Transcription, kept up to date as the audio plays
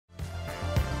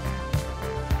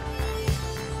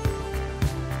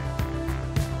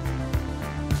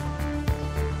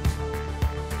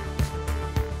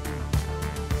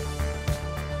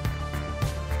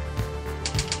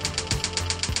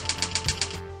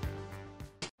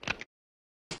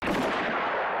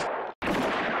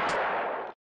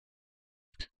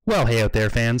Well, hey out there,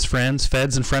 fans, friends,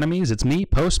 feds, and frenemies. It's me,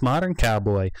 Postmodern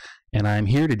Cowboy, and I'm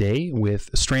here today with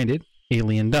Stranded: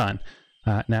 Alien Dawn.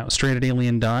 Now, Stranded: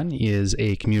 Alien Dawn is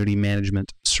a community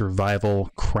management,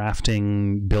 survival,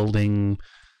 crafting, building,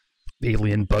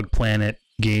 alien bug planet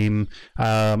game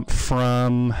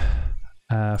from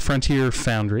Frontier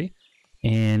Foundry,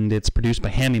 and it's produced by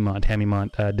Hamimont.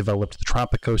 Hamimont developed the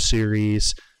Tropico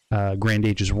series, Grand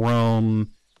Ages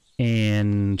Rome,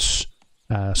 and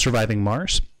Surviving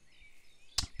Mars.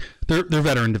 They're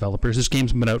veteran developers. This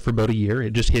game's been out for about a year.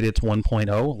 It just hit its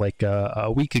 1.0 like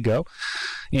a week ago,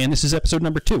 and this is episode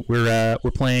number 2. We're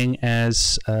playing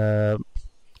as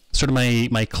sort of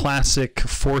my classic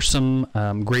foursome: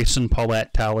 Grayson,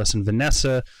 Paulette, Talus, and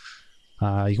Vanessa.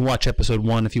 You can watch episode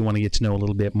 1 if you want to get to know a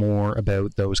little bit more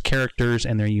about those characters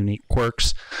and their unique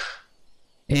quirks.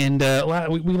 And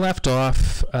we left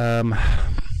off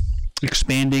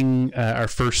expanding our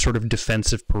first sort of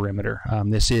defensive perimeter.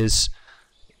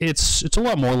 It's a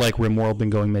lot more like Rimworld than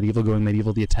Going Medieval. Going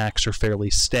Medieval, the attacks are fairly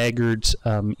staggered.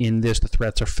 In this, the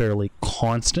threats are fairly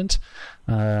constant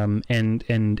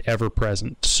and ever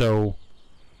present. So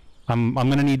I'm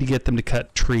going to need to get them to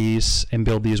cut trees and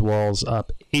build these walls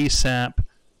up ASAP.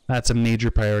 That's a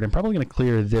major priority. I'm probably going to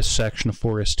clear this section of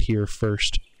forest here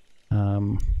first.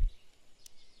 I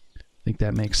think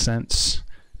that makes sense.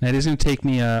 Now, it is going to take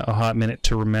me a hot minute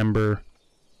to remember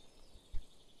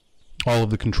all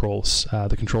of the controls.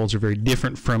 The controls are very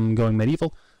different from Going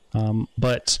Medieval,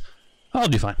 but I'll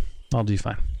do fine. I'll do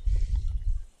fine.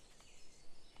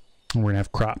 We're going to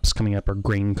have crops coming up, our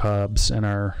grain cobs, and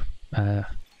our, we'll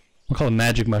call them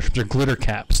magic mushrooms. They're glitter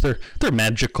caps. They're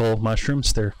magical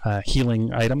mushrooms. They're a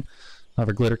healing item. I'll have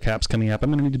our glitter caps coming up. I'm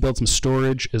going to need to build some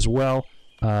storage as well.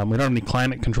 We don't have any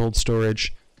climate-controlled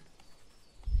storage.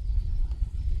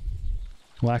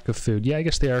 Lack of food. Yeah, I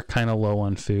guess they are kind of low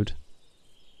on food.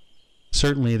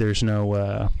 Certainly, there's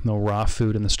no raw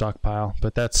food in the stockpile,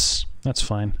 but that's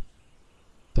fine.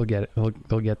 They'll get it.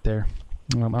 They'll get there.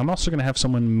 I'm also going to have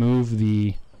someone move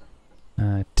the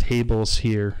tables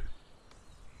here.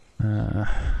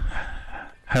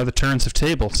 How the turns of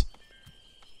tables.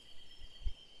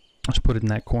 Let's put it in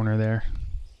that corner there.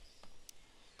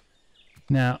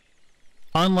 Now,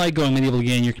 unlike Going Medieval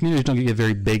again, your communities don't get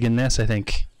very big in this. I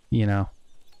think,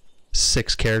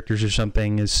 6 characters or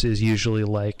something is usually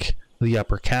like the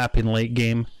upper cap in late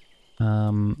game.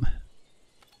 Although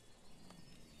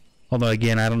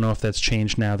again, I don't know if that's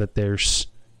changed now that there's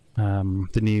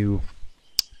the new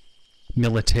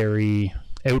military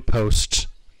outpost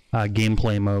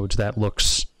gameplay modes. That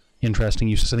looks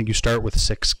interesting. I think you start with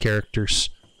 6 characters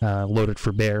loaded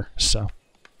for bear. So,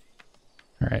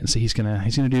 all right. So he's gonna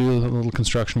do a little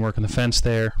construction work on the fence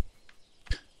there.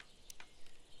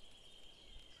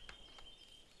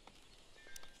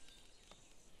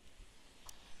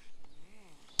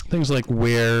 Things like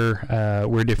where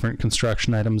different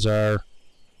construction items are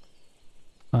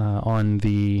on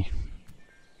the...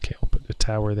 Okay, I'll put a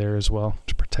tower there as well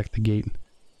to protect the gate.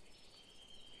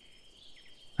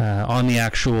 On the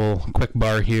actual quick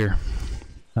bar here,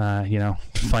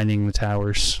 finding the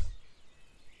towers.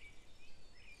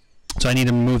 So I need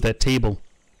to move that table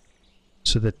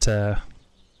so that...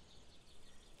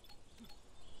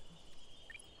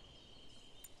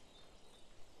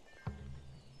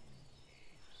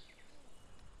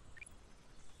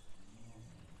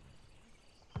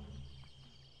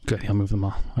 Good, I'll move them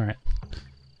all. Alright.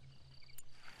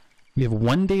 We have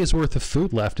 1 day's worth of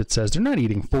food left, it says. They're not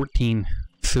eating 14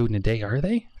 food in a day, are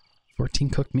they?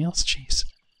 14 cooked meals? Jeez.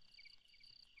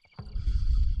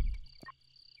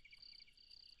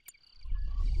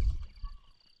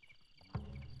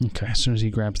 Okay, as soon as he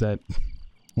grabs that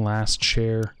last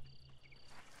chair...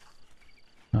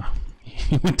 Oh,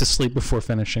 he went to sleep before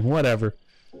finishing. Whatever.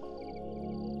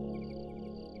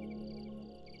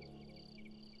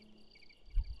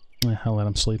 I'll let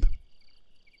him sleep.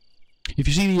 If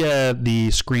you see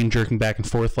the screen jerking back and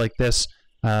forth like this,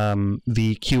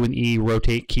 the Q and E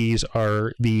rotate keys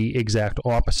are the exact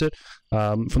opposite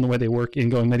from the way they work in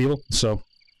Going Medieval. So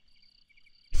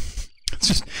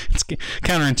it's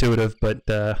counterintuitive, but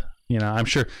I'm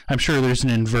sure there's an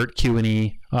invert Q and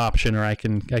E option, or I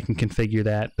can configure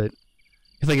that. But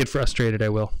if I get frustrated, I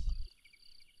will.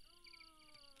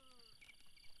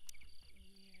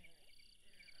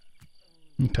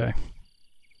 Okay.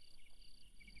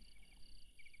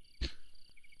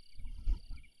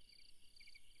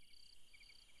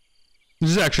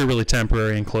 This is actually a really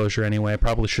temporary enclosure anyway. I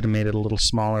probably should have made it a little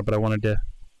smaller, but I wanted to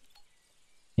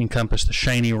encompass the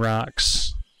shiny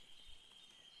rocks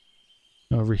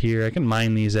over here. I can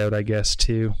mine these out, I guess,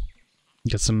 too.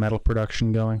 Get some metal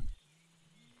production going.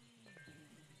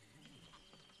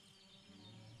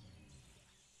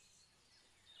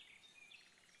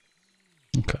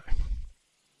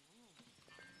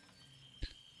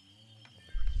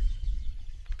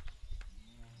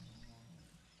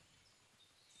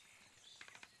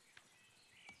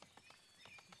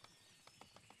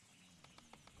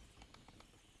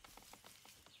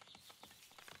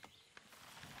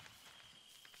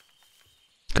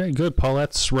 Okay, good.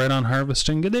 Paulette's right on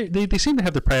harvesting. Good. They seem to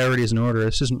have their priorities in order.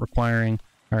 This isn't requiring...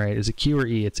 All right, is it Q or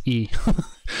E? It's E.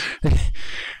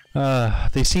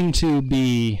 They seem to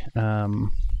be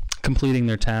completing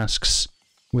their tasks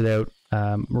without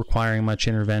requiring much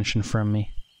intervention from me,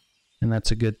 and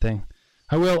that's a good thing.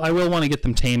 I will want to get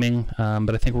them taming,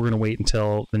 but I think we're going to wait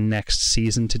until the next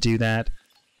season to do that.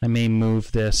 I may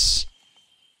move this...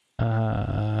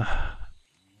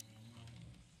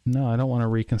 No, I don't want to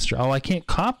reconstruct. Oh, I can't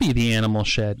copy the animal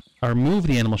shed or move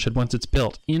the animal shed once it's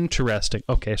built. Interesting.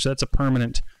 Okay, so that's a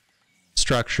permanent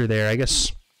structure there. I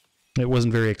guess it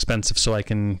wasn't very expensive, so I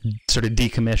can sort of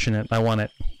decommission it. I want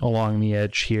it along the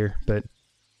edge here, but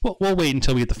we'll wait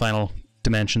until we get the final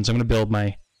dimensions. I'm going to build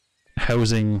my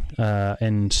housing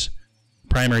and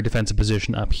primary defensive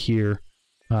position up here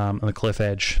on the cliff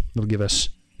edge. It'll give us,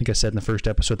 like I said in the first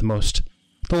episode, the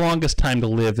longest time to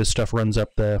live as stuff runs up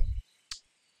the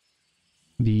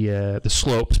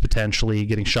slopes, potentially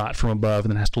getting shot from above,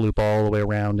 and then has to loop all the way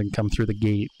around and come through the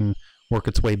gate and work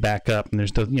its way back up. And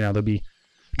there's there'll be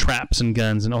traps and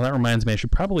guns, and that reminds me, I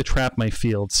should probably trap my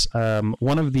fields.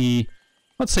 One of the,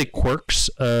 let's say, quirks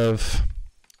of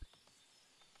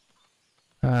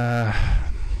no,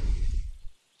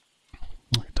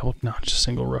 just a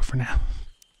single row for now.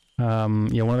 One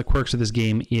of the quirks of this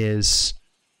game is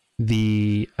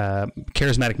the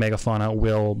charismatic megafauna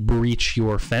will breach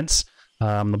your fence.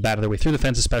 They'll batter their way through the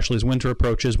fence, especially as winter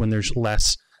approaches, when there's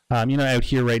less. Out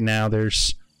here right now,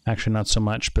 there's actually not so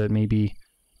much, but maybe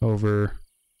over.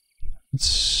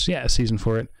 Season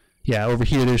for it. Yeah, over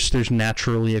here there's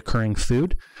naturally occurring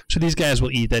food. So these guys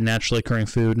will eat that naturally occurring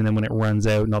food, and then when it runs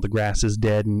out and all the grass is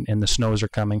dead and the snows are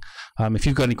coming, if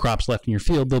you've got any crops left in your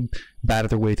field, they'll batter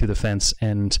their way through the fence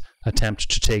and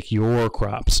attempt to take your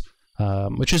crops.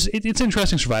 Which is it's an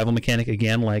interesting survival mechanic.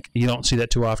 Again, like, you don't see that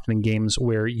too often in games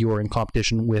where you are in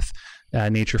competition with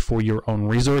nature for your own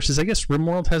resources. I guess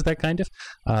Rimworld has that kind of,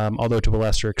 although to a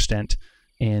lesser extent.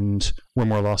 And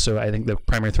Rimworld also, I think the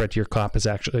primary threat to your crop is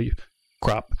actually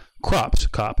crops.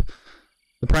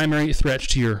 The primary threat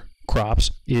to your crops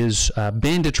is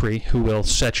banditry, who will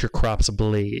set your crops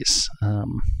ablaze.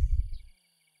 And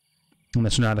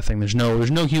that's not a thing. There's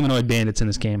no humanoid bandits in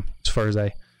this game, as far as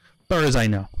I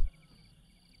know.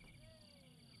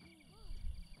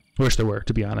 Wish there were,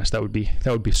 to be honest. That would be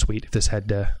sweet if this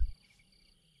had,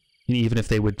 even if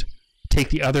they would take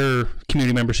the other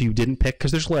community members who you didn't pick,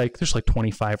 because there's like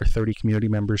 25 or 30 community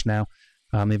members now.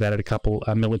 They've added a couple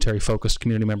military-focused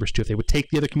community members too. If they would take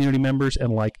the other community members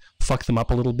and like fuck them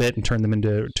up a little bit and turn them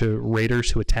into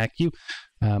raiders who attack you,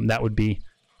 that would be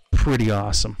pretty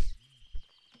awesome.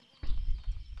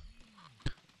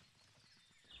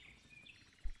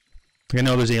 I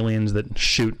know there's aliens that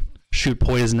shoot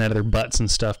poison out of their butts and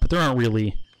stuff, but there aren't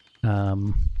really,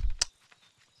 there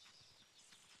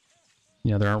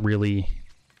aren't really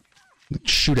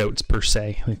shootouts per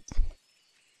se. Like,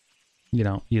 you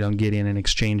don't get in an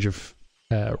exchange of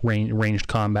ranged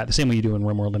combat the same way you do in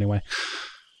Rimworld anyway.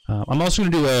 I'm also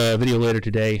going to do a video later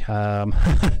today. I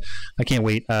can't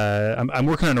wait. I'm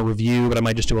working on a review, but I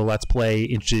might just do a let's play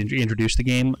to introduce the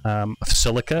game of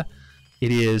Silica.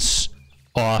 It is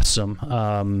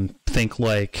awesome. Think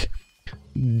like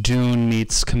Dune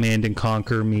meets Command and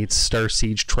Conquer meets Star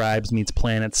Siege Tribes meets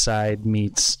PlanetSide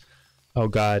meets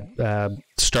StarCraft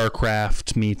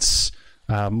meets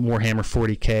Warhammer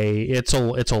 40K. It's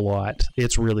a lot.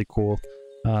 It's really cool.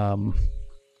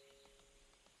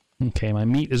 Okay, my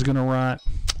meat is gonna rot.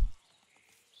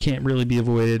 Can't really be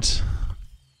avoided.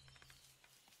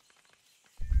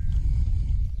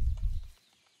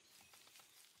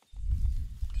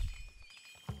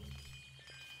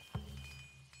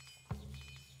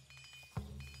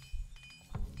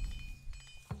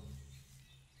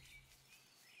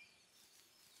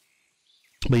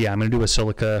 But yeah, I'm going to do a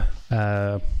Silica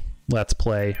let's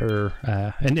play,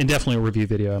 and definitely a review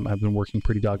video. I've been working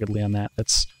pretty doggedly on that.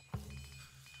 It's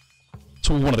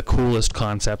one of the coolest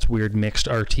concepts, weird mixed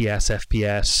RTS,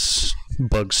 FPS,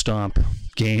 bug stomp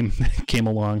game that came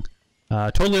along.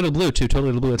 Totally Out of the Blue, too. Totally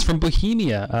Out of the Blue. It's from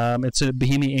Bohemia. It's a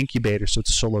Bohemia incubator, so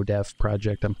it's a solo dev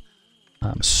project. I'm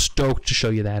stoked to show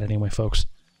you that anyway, folks.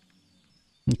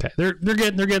 Okay, they're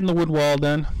getting the wood wall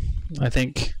done. I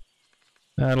think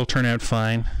that'll turn out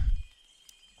fine.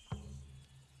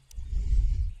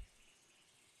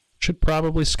 Should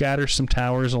probably scatter some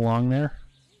towers along there.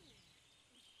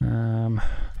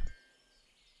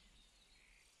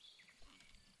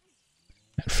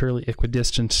 At fairly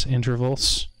equidistant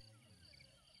intervals.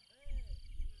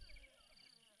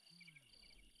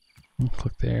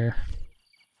 Click there.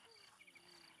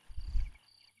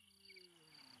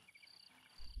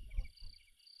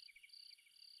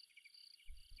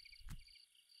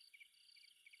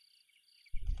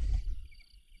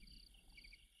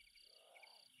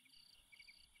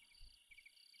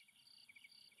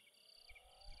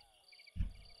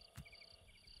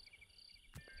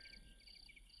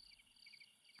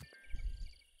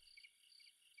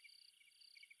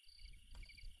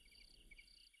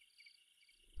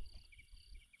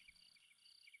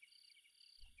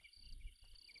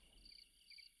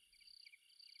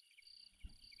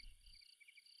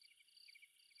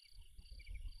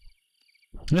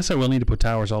 I guess I will need to put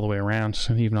towers all the way around,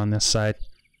 so even on this side.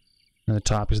 And the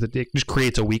top is that it just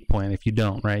creates a weak point if you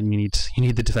don't, right? And you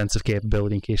need the defensive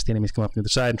capability in case the enemies come up the other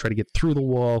side and try to get through the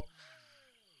wall.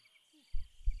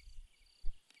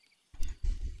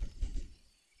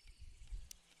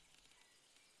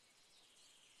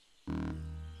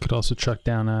 Could also chuck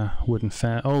down a wooden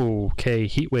fan. Oh, okay,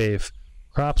 heat wave.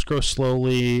 Crops grow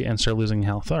slowly and start losing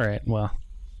health. All right, well,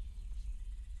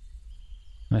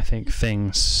 I think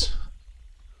things.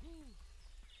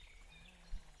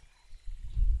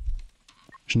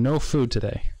 There's no food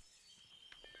today.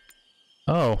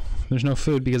 Oh, there's no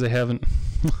food because I haven't.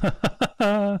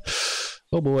 Oh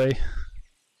boy.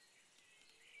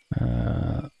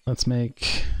 Let's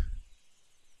make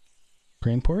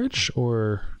grain porridge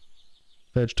or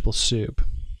vegetable soup. I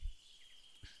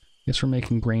guess we're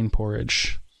making grain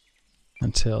porridge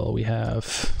until we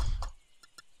have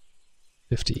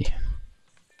 50.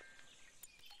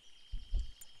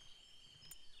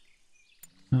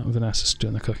 Oh, Vanessa's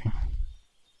doing the cooking.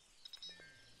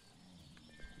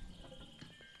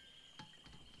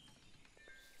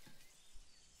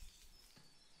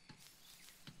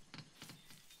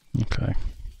 Okay.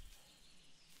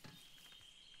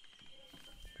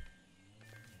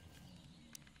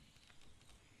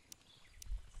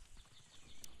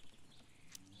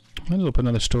 Might as well put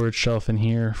another storage shelf in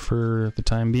here for the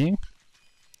time being.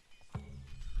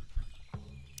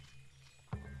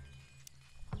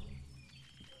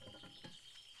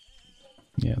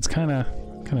 Yeah, it's kind of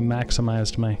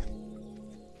maximized my.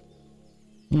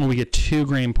 Oh, we get 2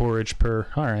 grain porridge per.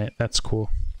 All right, that's cool.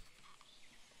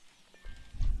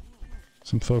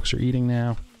 Some folks are eating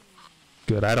now.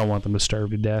 Good. I don't want them to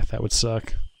starve to death. That would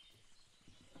suck.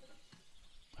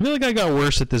 I feel like I got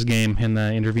worse at this game in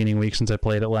the intervening week since I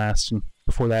played it last, and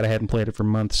before that I hadn't played it for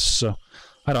months, so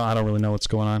I don't really know what's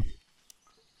going on.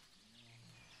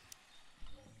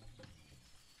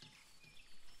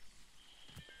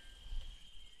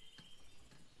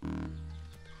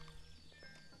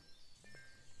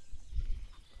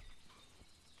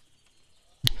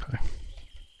 Okay.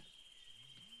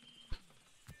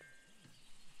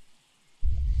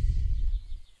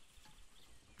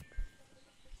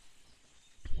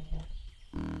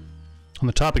 On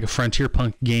the topic of Frontier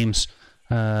Punk games,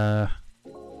 what's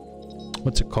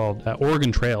it called?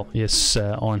 Oregon Trail is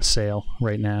on sale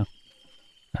right now.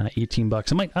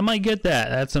 $18. I might get that.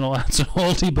 That's an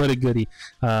oldie but a goodie.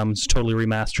 It's totally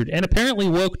remastered and apparently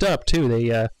woked up too.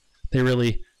 They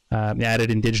really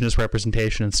added indigenous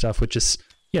representation and stuff, which is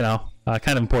kind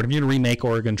of important. If you're gonna remake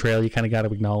Oregon Trail, you kind of got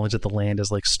to acknowledge that the land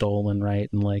is like stolen, right?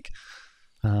 And like,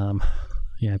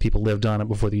 people lived on it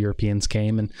before the Europeans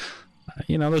came, and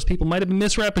those people might have been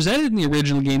misrepresented in the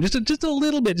original game, just a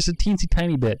little bit, just a teensy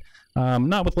tiny bit.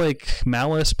 Not with like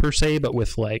malice per se, but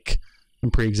with like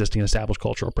pre-existing established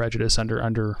cultural prejudice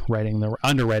underwriting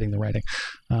the writing.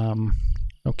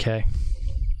 Okay.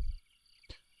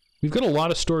 We've got a lot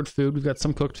of stored food. We've got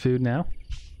some cooked food now.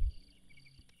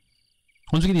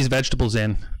 Once we get these vegetables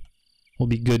in, we'll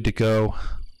be good to go.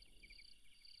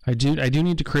 I do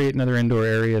need to create another indoor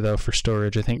area though for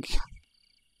storage, I think.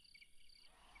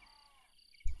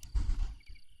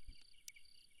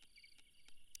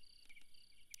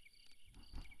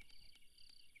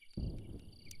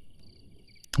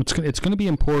 It's going to be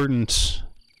important.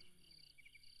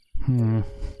 I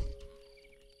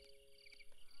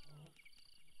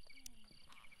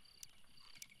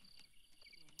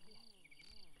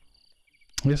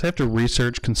guess I have to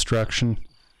research construction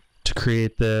to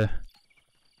create the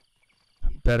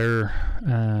better.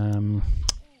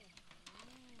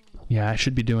 Yeah, I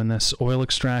should be doing this. Oil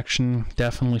extraction.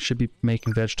 Definitely should be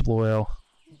making vegetable oil.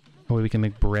 That way we can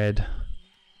make bread.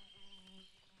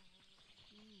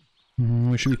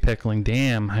 We should be pickling.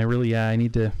 Damn, I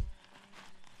need to.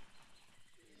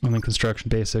 And then construction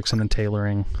basics, and then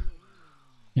tailoring.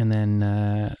 And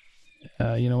then,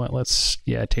 you know what,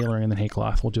 tailoring and then hay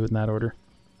cloth. We'll do it in that order.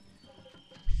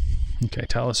 Okay,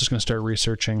 Talos is going to start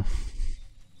researching.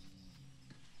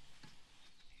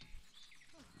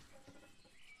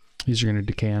 These are going to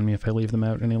decay on me if I leave them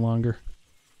out any longer.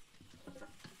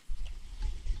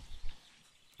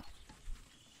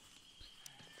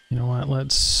 You know what,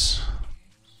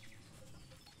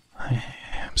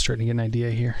 I'm starting to get an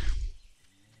idea here.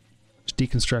 Just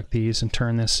deconstruct these and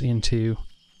turn this into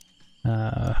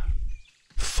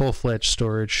full-fledged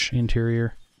storage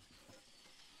interior.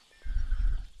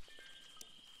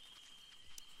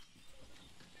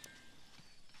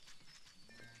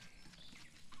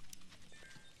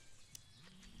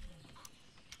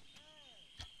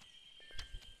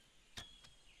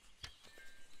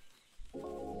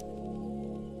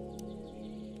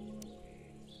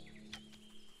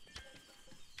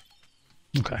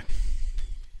 Okay.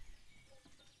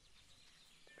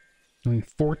 I mean,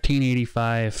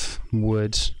 1485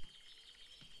 woods.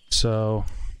 So,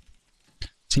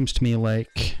 seems to me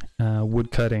like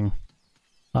wood cutting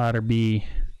ought to be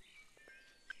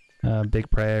a big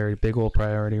priority, big old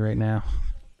priority right now.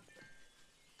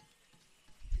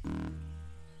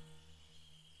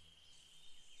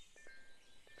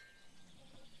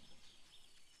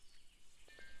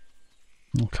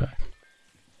 Okay.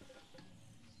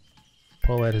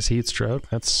 Pull at his heat stroke.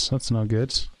 That's no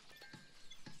good.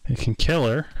 It can kill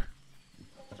her.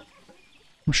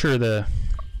 I'm sure the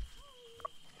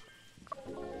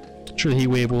heat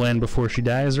wave will end before she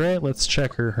dies, right? Let's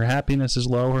check her. Her happiness is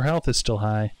low. Her health is still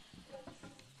high.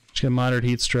 She got moderate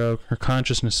heat stroke. Her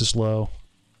consciousness is low.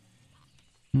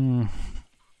 Oh,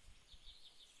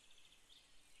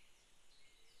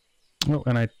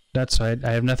 and I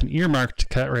have nothing earmarked to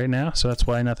cut right now, so that's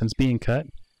why nothing's being cut.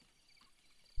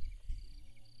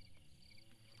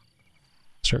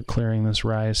 Start clearing this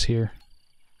rise here.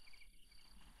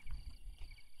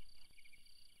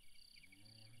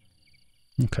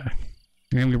 Okay.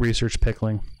 I'm going to research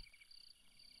pickling.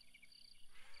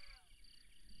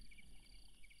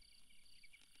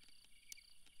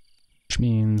 Which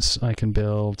means I can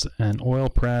build an oil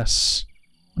press.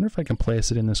 I wonder if I can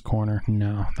place it in this corner.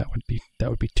 No, that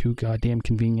would be too goddamn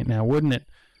convenient now, wouldn't it?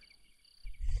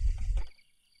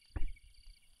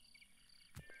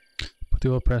 Put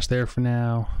the oil press there for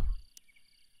now.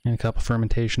 And a couple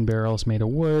fermentation barrels made of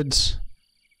woods.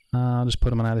 I'll just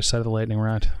put them on either side of the lightning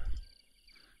rod.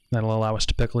 That'll allow us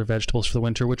to pickle our vegetables for the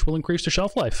winter, which will increase their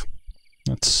shelf life.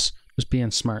 That's just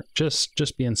being smart.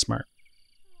 Just being smart.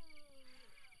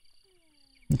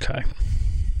 Okay.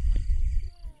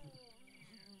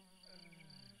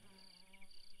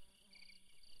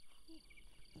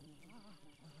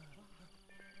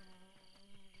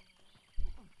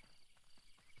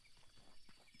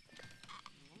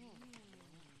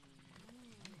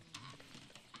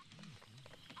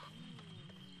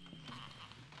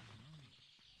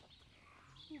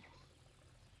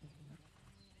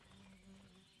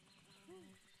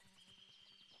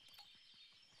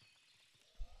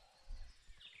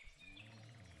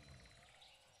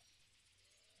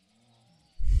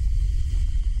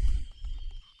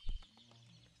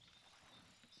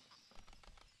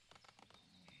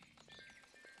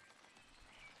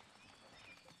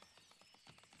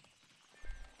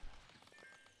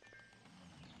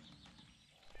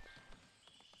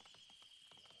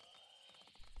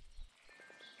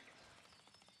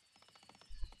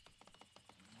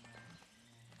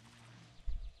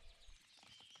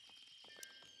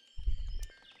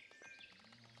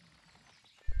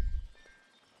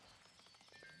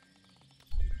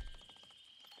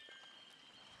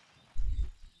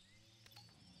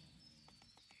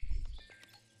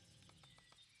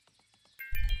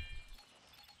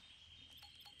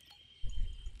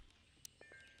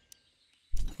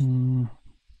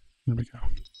 There we go. I'm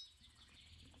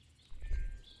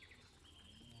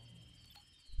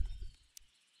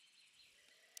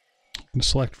going to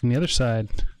select from the other side.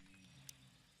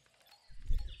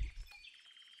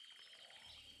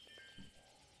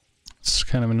 It's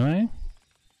kind of annoying.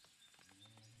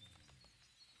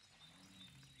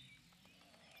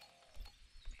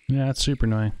 Yeah, it's super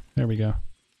annoying. There we go.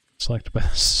 Selected by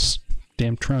this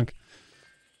damn trunk.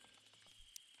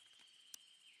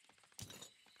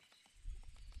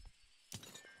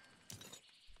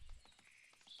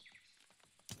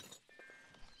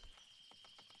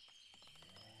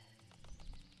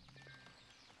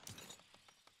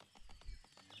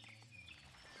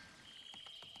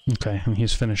 Okay, and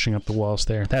he's finishing up the walls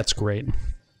there. That's great.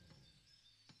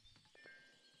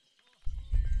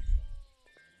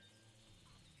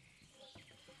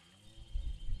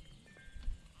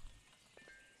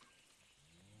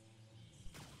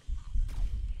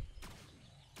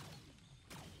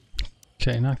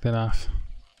 Okay, knock that off.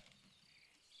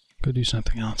 Go do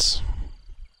something else.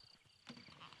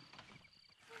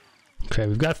 Okay,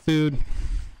 we've got food.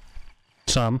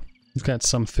 Some. We've got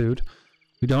some food.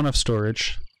 We don't have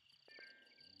storage.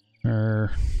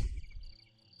 Our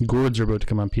gourds are about to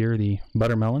come up here, the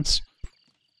buttermelons.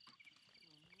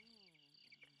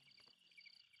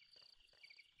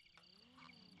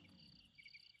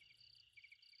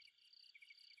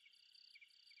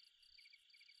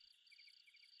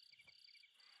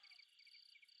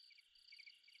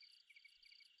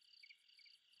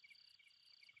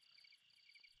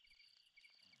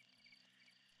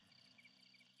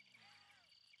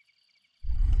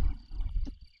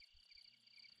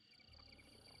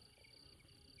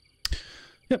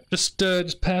 Yep,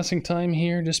 just passing time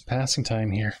here, just passing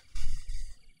time here.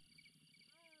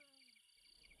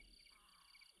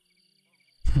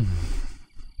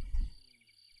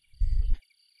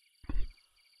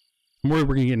 I'm worried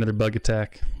we're gonna get another bug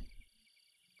attack.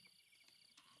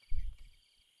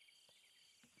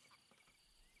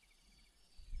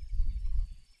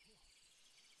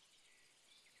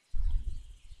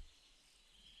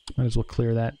 Might as well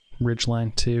clear that ridge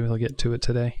line too. I'll get to it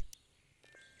today.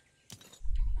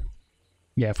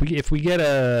 Yeah, if we get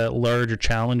a large or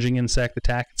challenging insect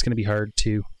attack, it's going to be hard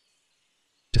to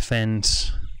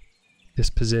defend this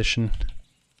position.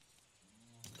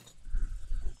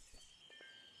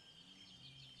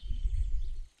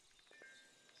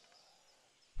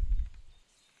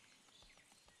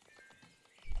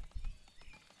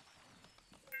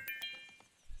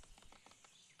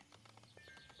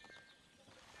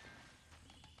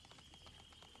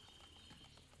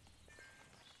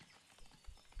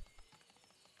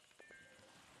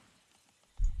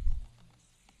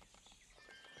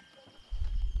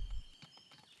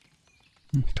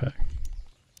 Okay.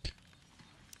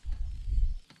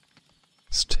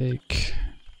 Let's take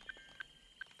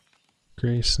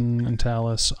Grayson and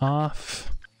Talus off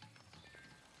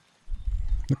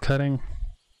the cutting.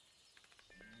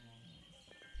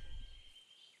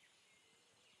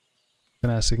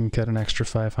 Vanessa can cut an extra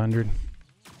 500.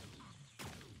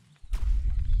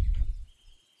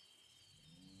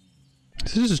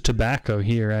 This is just tobacco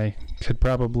here. I could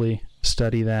probably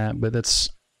study that, but that's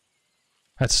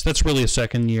really a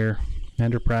second year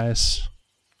enterprise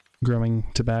growing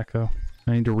tobacco.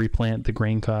 I need to replant the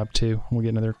grain cob too. We'll get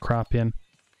another crop in.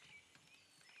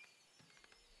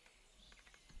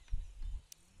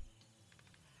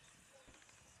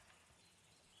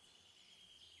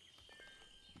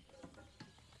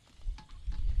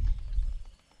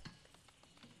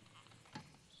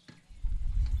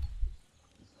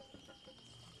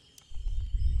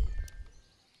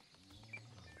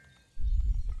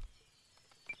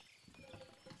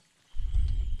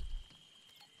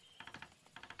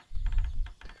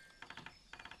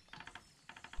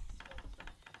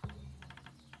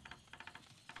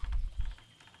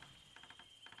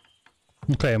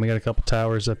 Okay, and we got a couple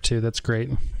towers up too. That's great.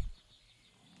 I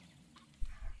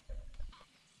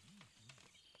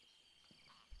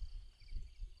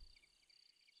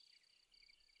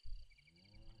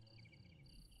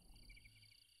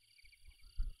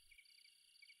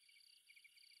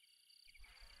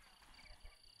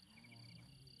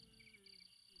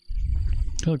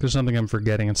feel like there's something I'm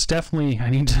forgetting. It's definitely I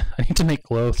need to make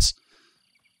clothes.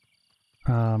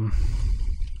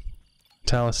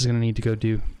 Talus is gonna need to go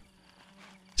do.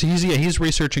 So he's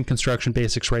researching construction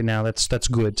basics right now. That's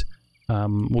good.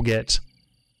 We'll get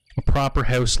a proper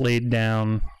house laid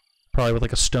down, probably with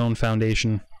like a stone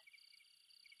foundation.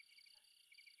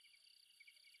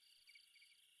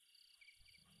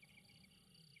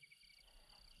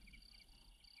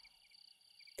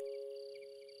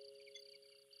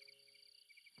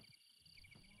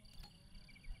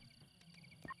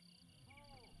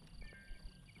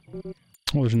 Well,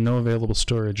 there's no available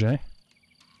storage, eh?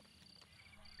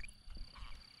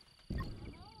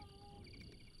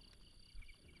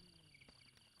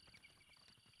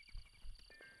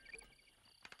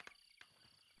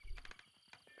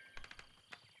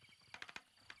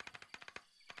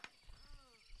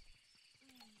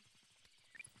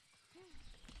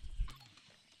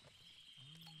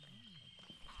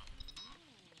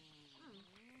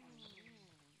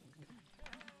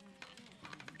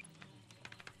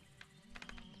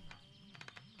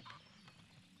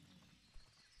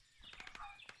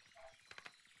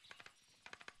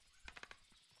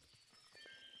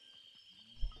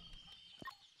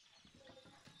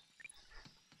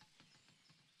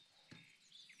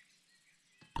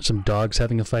 Some dogs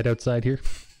having a fight outside here.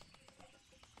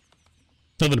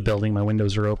 I live in a building. My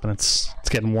windows are open. It's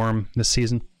getting warm this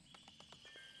season.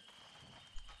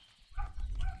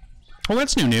 Well,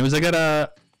 that's new news. I got a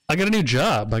new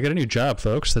job. I got a new job,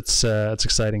 folks. That's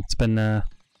exciting. It's been and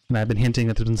I've been hinting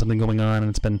that there's been something going on, and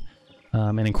it's been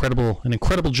an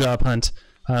incredible job hunt.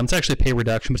 It's actually a pay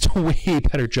reduction, but it's a way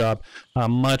better job,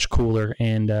 much cooler,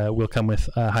 and will come with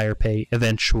higher pay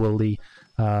eventually.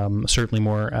 Certainly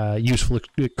more useful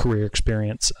career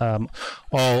experience.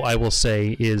 All I will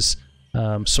say is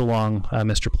so long,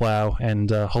 Mr. Plow, and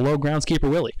hello, Groundskeeper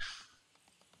Willie.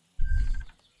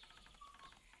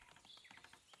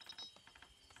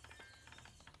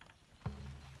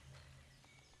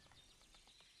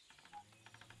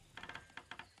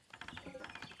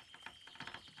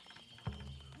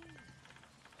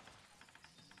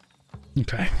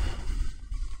 Okay.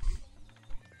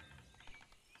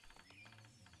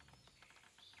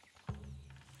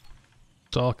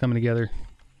 It's all coming together.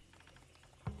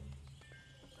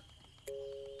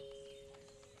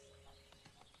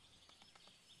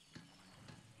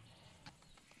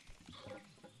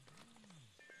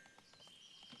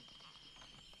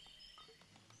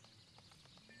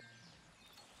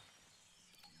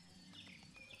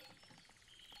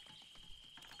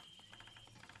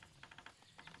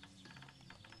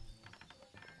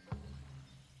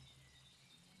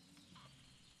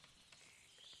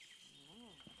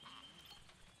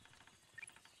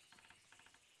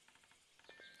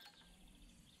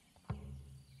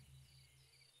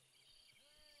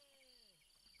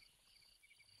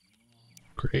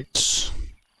 Great.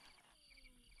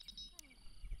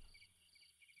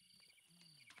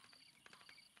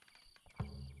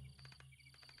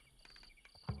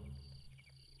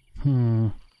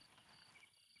 I'm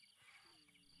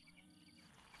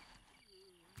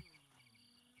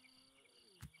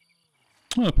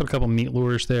gonna put a couple meat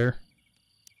lures there.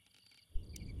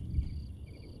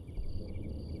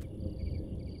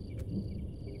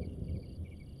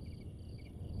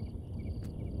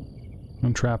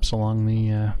 And traps along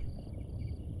the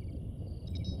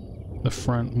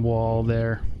front wall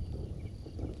there.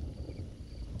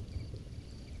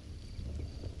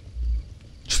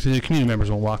 The community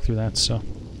members won't walk through that, so.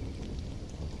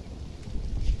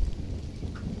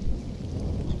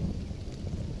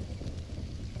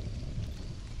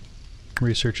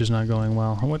 Research is not going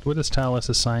well. What is Talus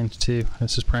assigned to?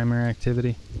 This is primary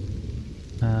activity.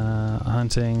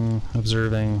 Hunting,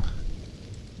 observing,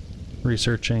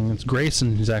 researching. It's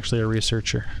Grayson who's actually a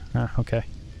researcher. Ah, okay.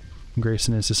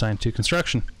 Grayson is assigned to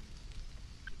construction.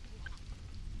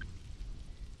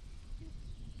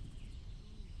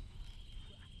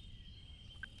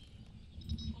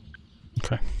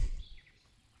 Okay.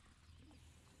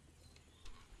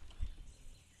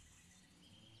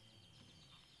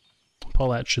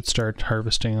 Paulette should start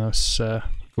harvesting those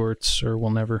gourds, or we'll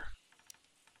never.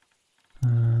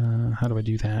 How do I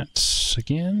do that?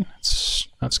 Again, it's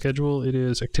not schedule, it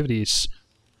is activities.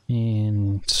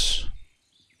 And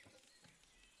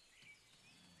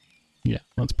yeah,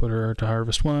 let's put her to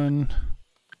harvest 1,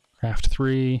 craft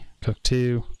 3, cook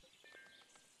 2.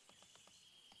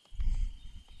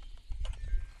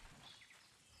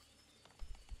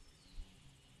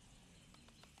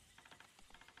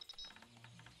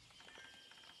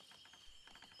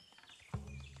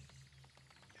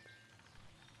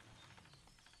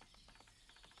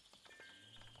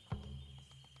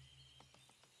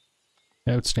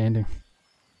 Outstanding.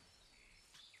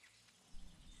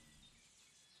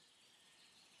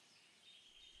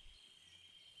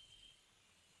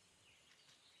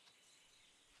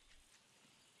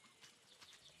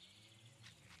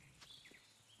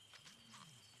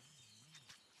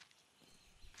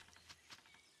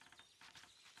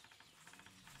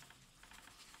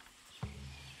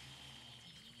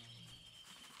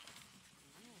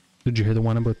 Did you hear the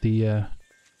one about the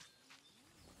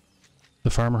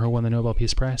farmer who won the Nobel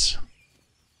Peace Prize?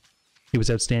 He was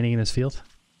outstanding in his field.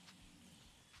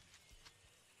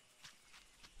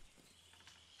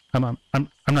 I'm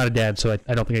not a dad, so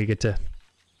I don't think I get to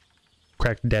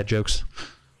crack dad jokes.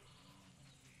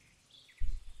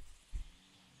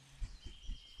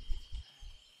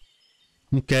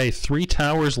 Okay, 3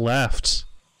 towers left.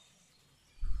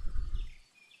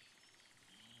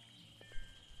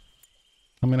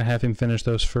 I'm gonna have him finish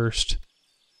those first.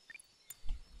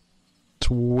 It's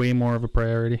way more of a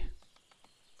priority.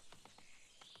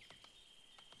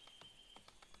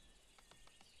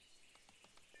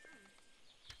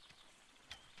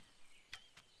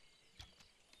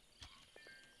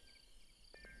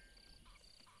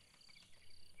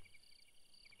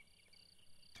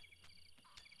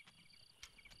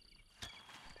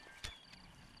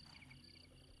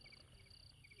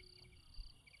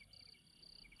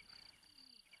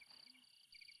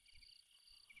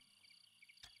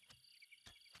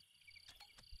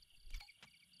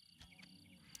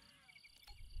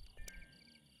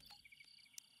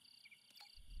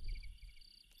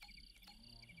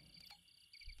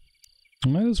 I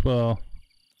might as well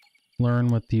learn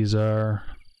what these are.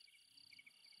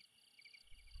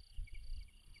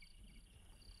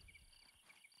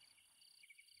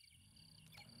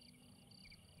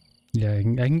 Yeah, I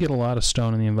can get a lot of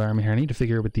stone in the environment here. I need to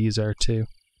figure out what these are too.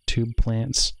 Tube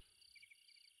plants.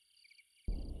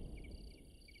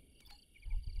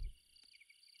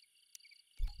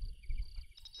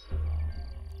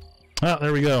 Oh,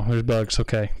 there we go. There's bugs.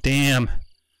 Okay. Damn.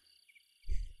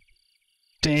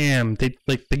 Damn, the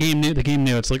game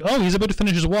knew. It's like, oh, he's about to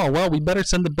finish his wall. Well, we better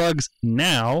send the bugs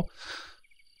now.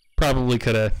 Probably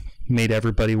could have made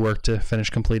everybody work to finish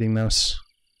completing those.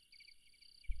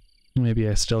 Maybe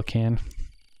I still can.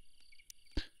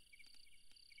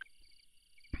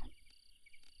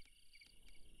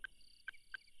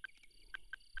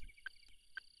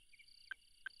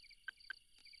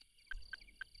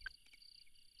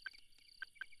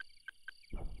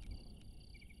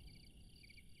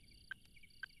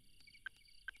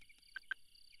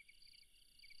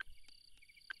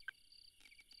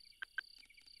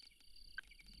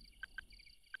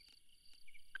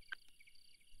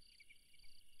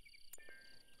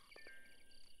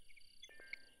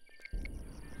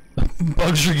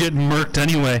 Bugs are getting murked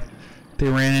anyway. They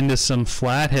ran into some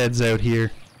flatheads out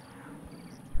here.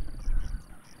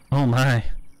 Oh my.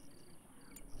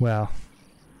 Well,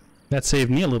 that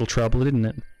saved me a little trouble, didn't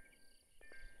it?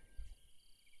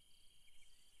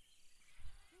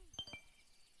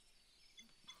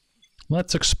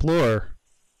 Let's explore.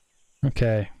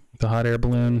 Okay, the hot air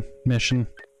balloon mission.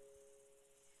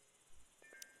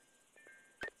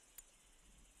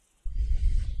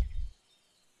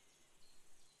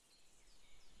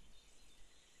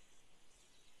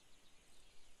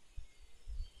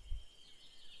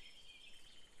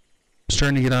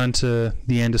 Starting to get on to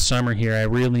the end of summer here. I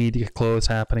really need to get clothes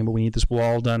happening, but we need this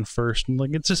wall done first. And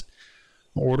like, it's just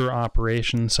order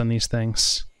operations on these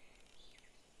things.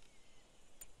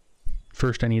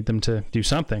 First, I need them to do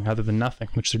something other than nothing,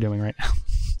 which they're doing right now.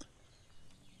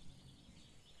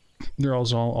 They're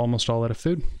also almost all out of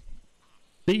food.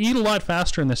 They eat a lot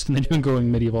faster in this than they do in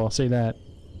Going Medieval, I'll say that.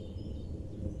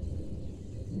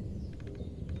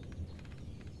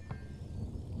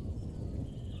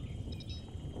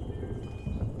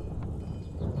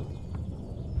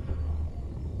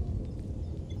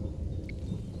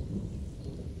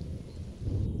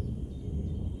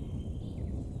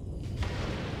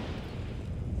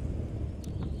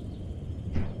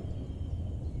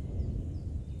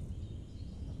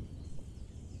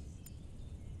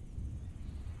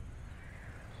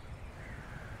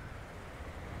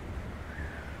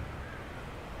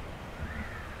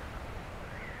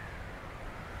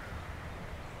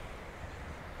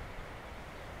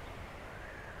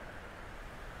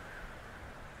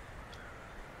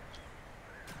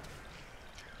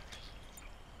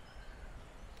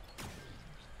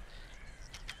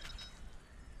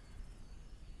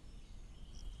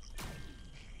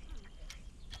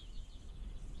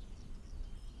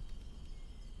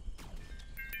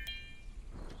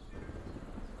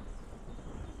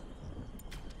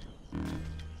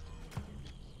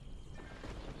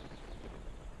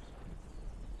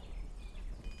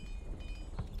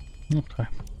 Okay.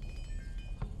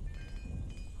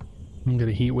 I'm got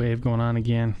a heat wave going on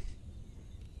again.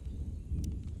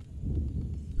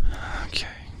 Okay.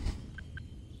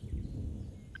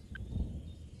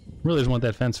 Really just want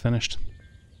that fence finished.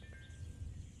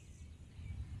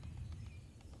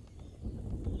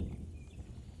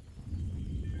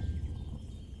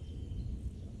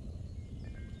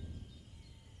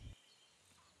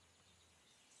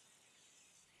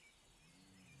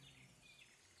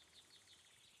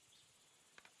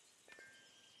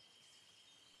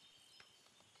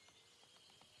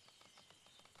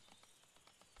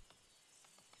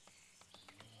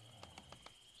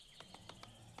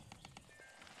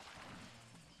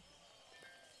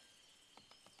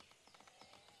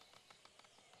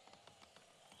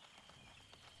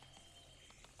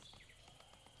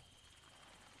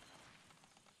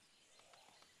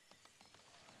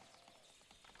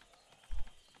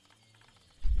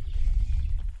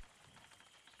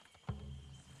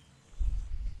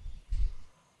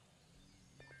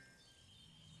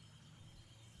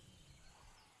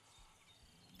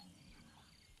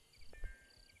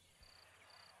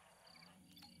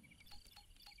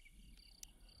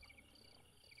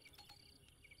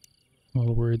 I'm a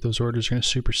little worried those orders are going to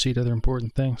supersede other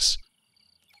important things.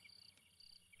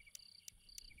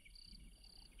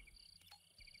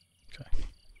 Okay.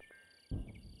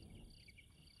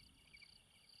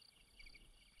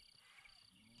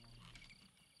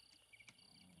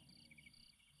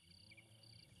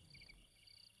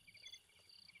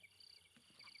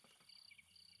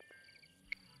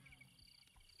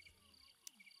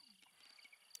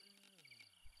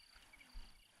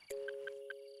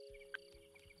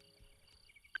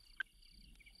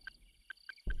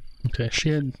 Okay, she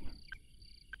had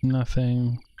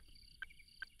nothing.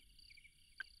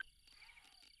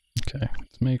 Okay,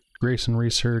 let's make Grayson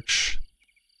research.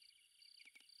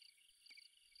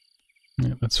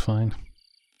 Yeah, that's fine.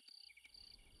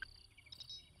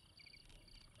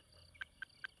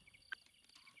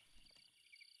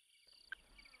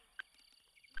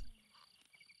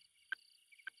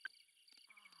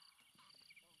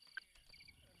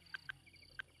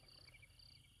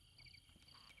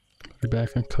 Put her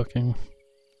back on cooking.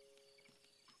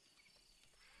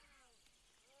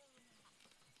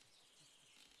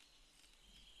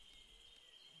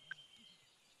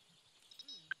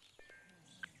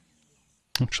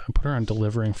 Actually, I'll put her on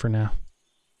delivering for now.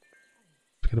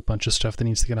 Got a bunch of stuff that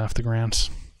needs to get off the ground.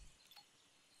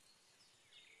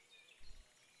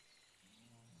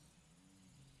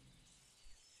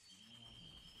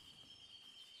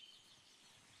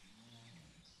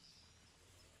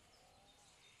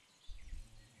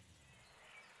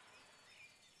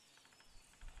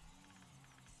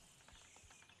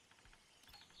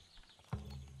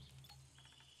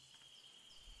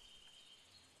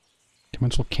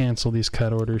 Might as well cancel these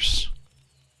cut orders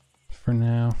for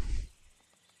now.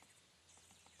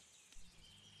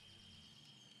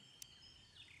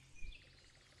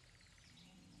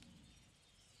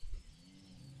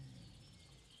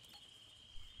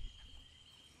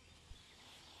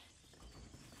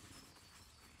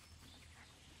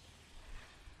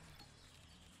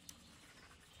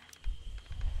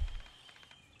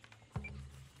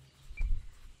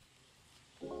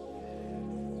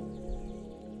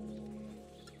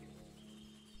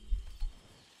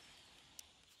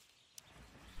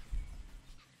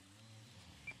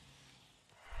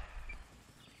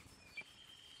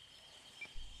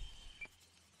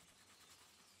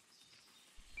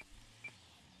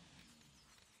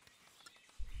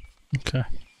 Okay.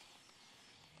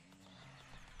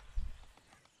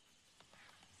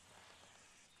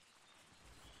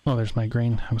 Oh, there's my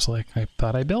grain. I was like, I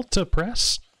thought I built a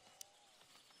press.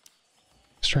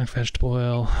 Extract vegetable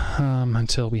oil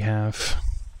until we have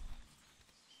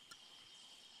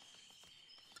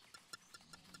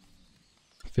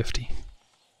 50.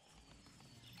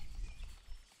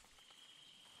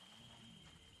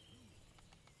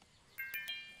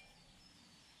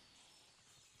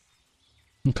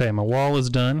 Okay, my wall is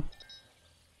done.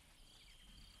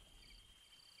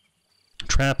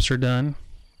 Traps are done.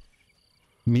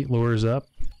 Meat lure's up.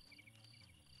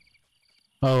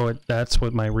 Oh, that's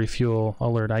what my refuel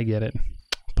alert. I get it.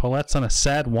 Paulette's on a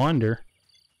sad wander.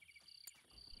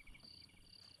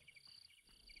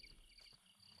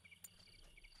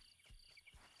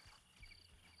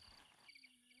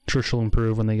 Sure, she'll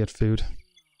improve when they get food.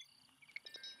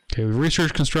 Okay, we've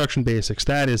researched construction basics.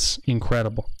 That is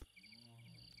incredible.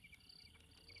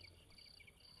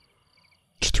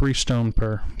 It's 3 stone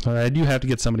per. I do have to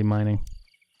get somebody mining.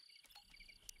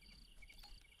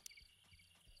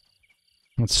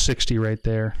 That's 60 right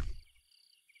there.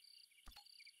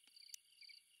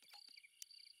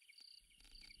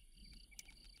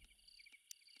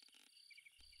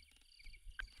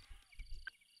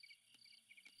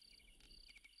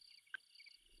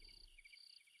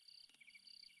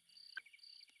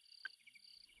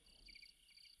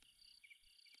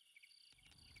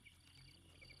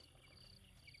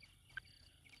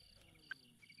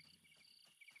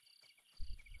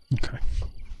 Okay.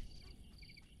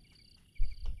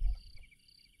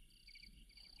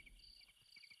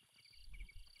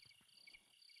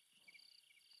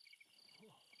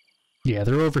 Yeah,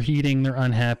 they're overheating, they're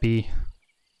unhappy.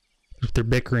 If they're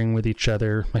bickering with each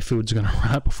other, my food's gonna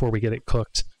rot before we get it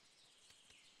cooked.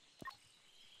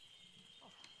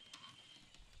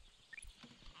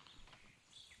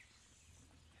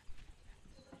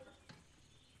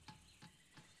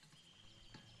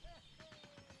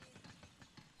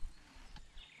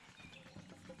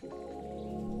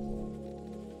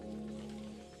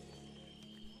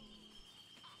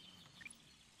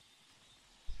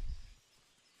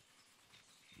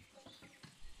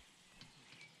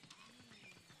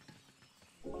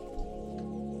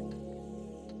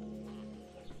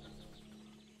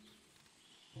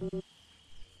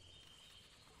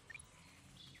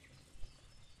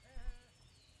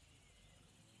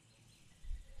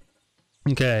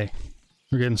 Okay,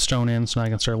 we're getting stone in, so now I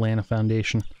can start laying a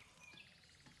foundation. So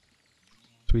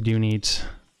we do need...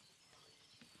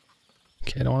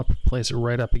 Okay, I don't want to place it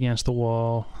right up against the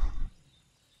wall.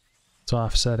 Let's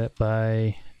offset it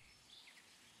by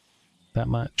that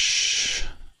much.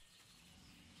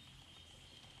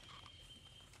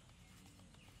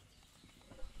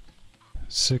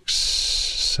 Six,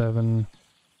 7...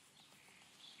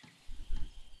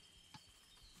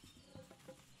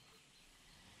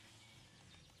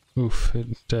 Oof,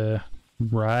 it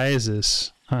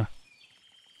rises. Huh.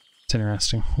 It's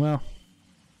interesting. Well,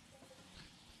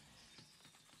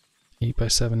 8 by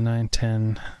 7, 9,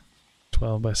 10,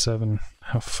 12 by 7.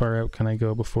 How far out can I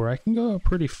go before? I can go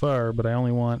pretty far, but I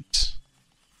only want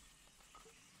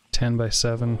 10 by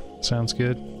 7. Sounds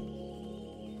good.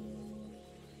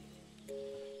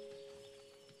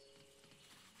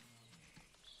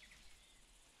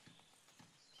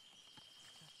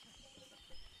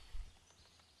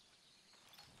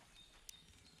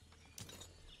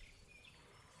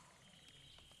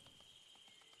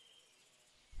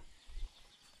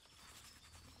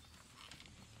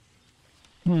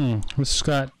 This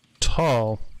got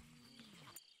tall.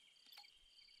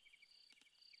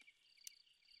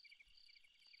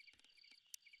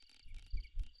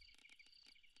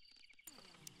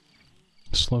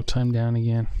 Slow time down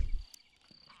again.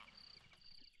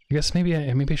 I guess maybe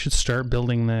I should start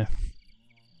building the...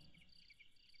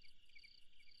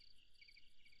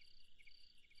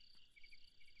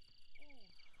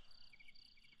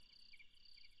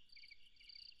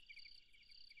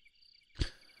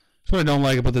 That's what I don't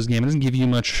like about this game. It doesn't give you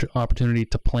much opportunity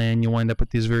to plan. You wind up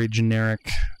with these very generic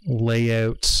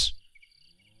layouts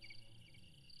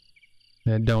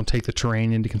that don't take the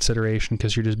terrain into consideration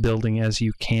because you're just building as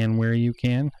you can where you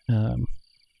can.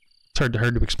 It's hard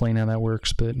to explain how that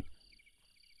works, but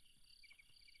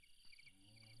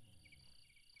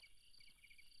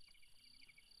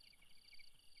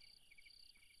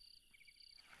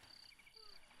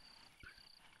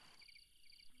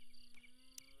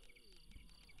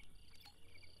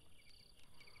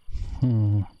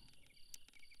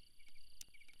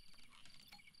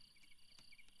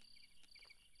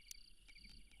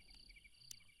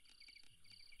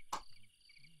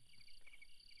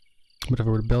But if I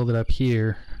were to build it up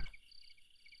here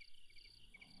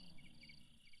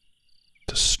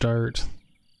to start,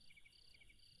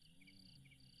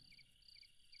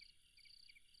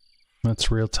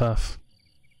 that's real tough.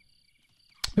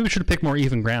 Maybe we should have picked more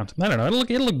even ground. I don't know.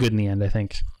 It'll look good in the end, I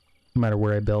think, no matter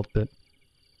where I build. But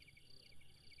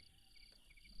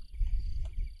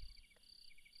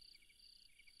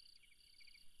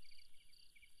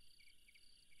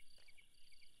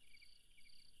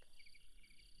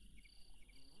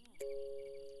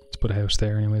let's put a house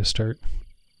there anyway to start.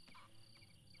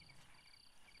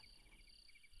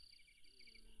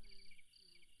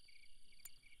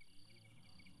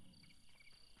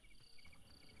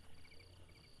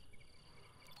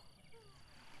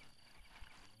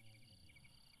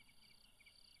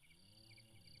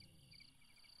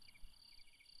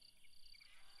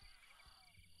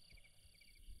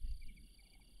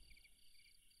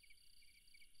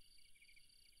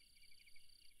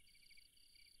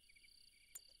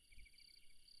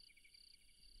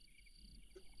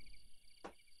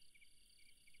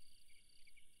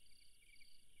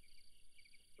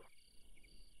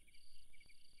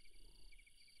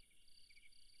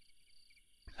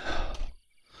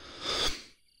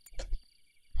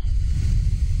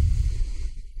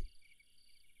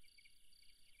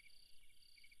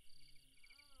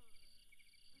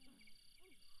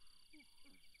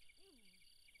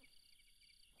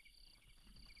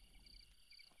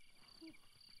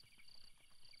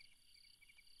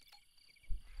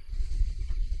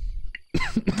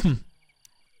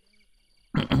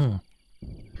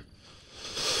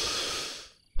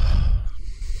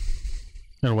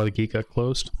 I don't know why the gate got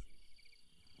closed.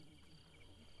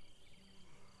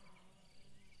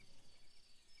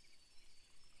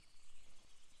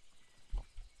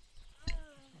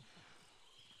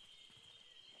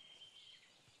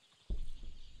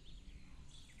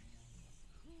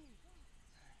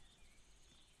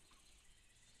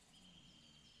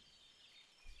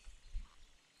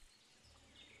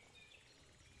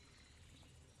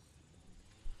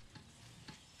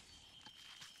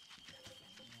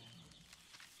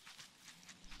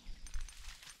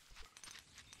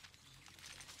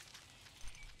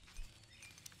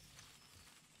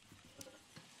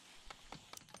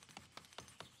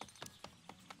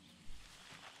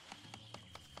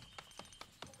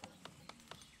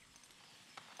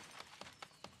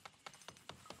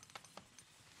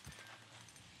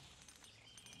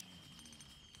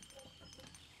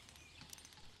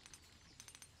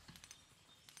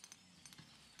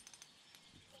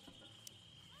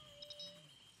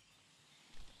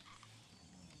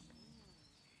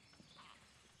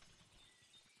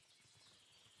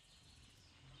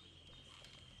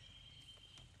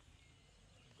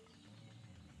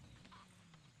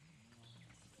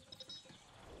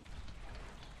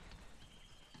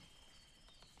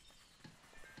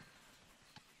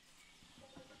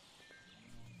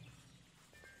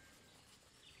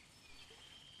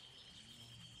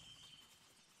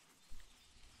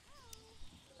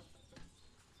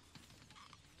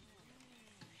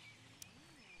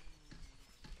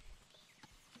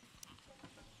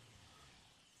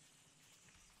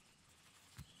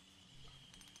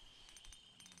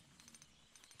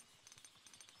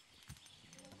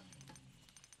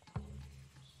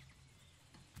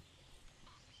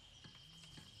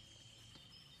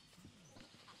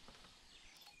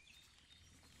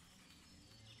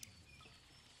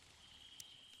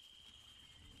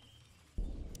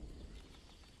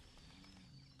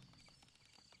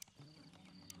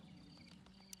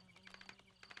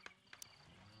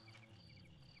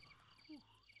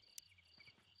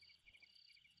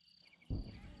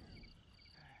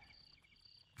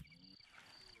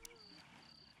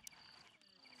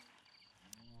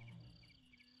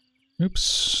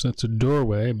 Oops, that's a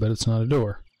doorway, but it's not a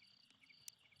door.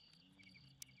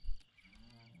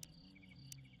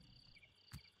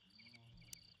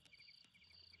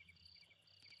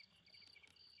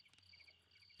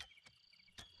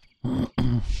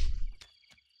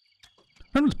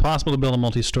 I don't think it's possible to build a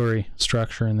multi-story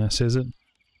structure in this, is it?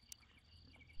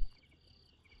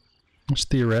 Which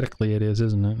theoretically it is,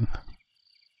 isn't it?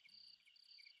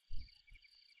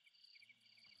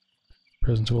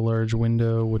 Presence of a large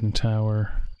window, wooden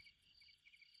tower.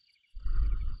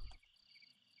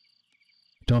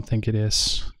 Don't think it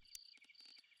is.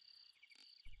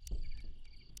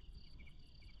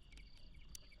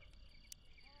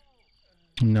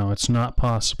 No, it's not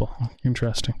possible.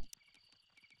 Interesting.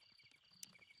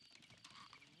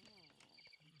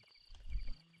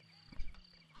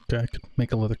 Okay, I could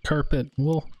make a leather carpet.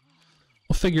 We'll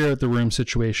figure out the room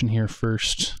situation here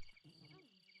first.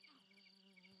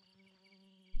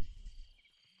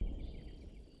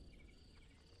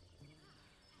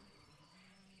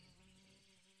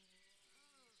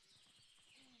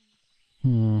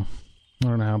 I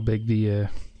don't know how big the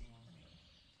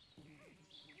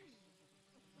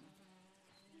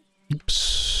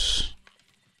oops.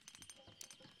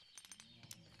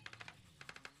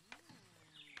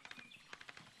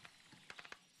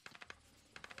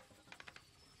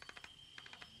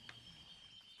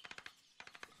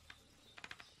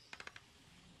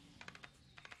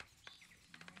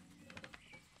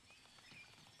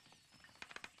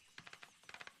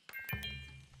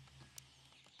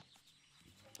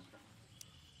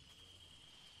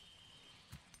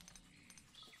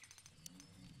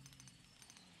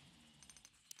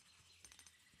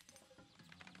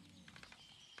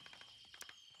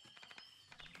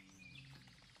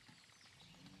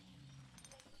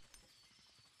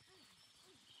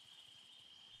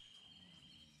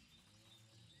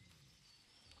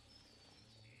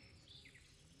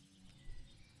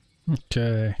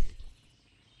 Okay.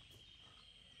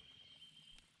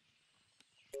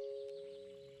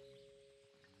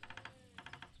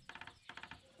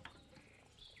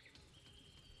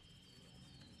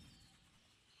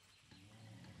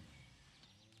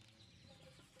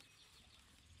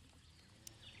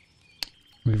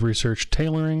 We've researched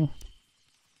tailoring.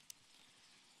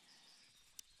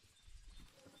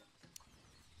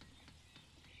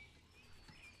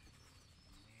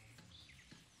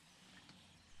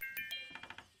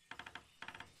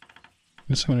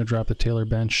 I guess I'm going to drop the tailor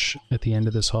bench at the end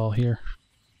of this hall here.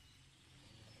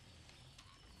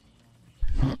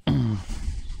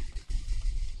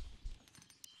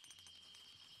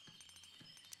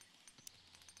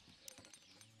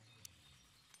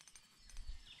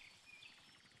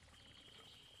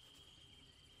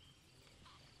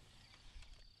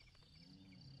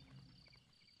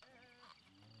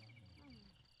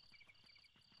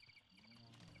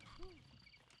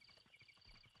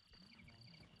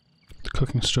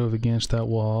 Cooking stove against that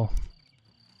wall.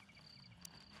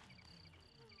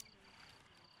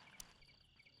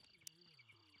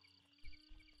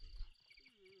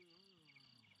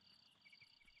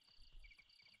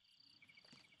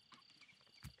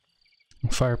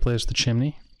 Fireplace, the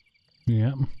chimney.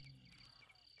 Yep.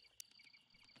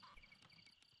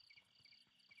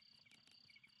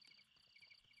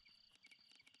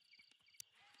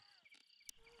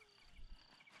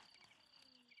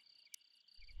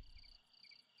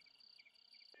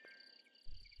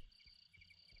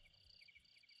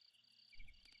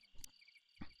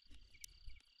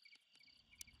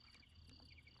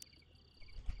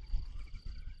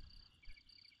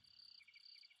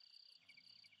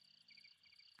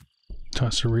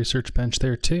 Toss a research bench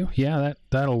there too. Yeah,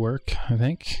 that'll work, I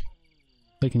think.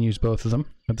 They can use both of them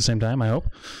at the same time, I hope.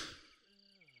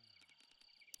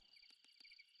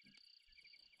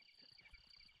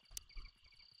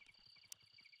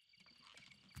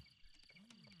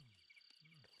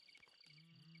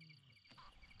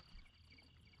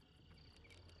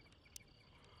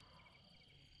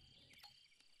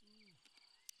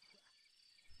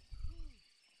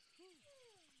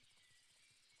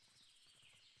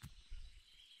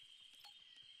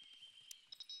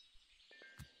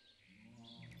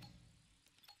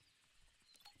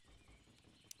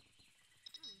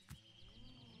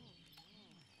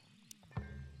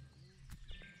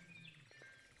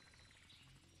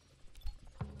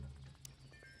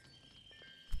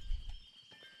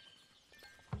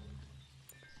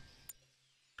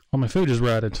 Oh, my food is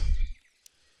rotted.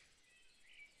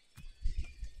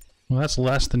 Well, that's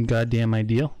less than goddamn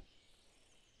ideal.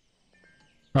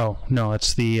 Oh, no,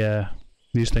 it's the,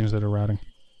 these things that are rotting.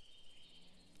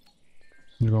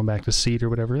 You're going back to seed or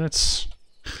whatever. It's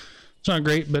not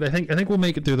great, but I think we'll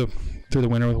make it through the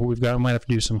winter with what we've got. We might have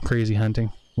to do some crazy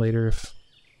hunting later if...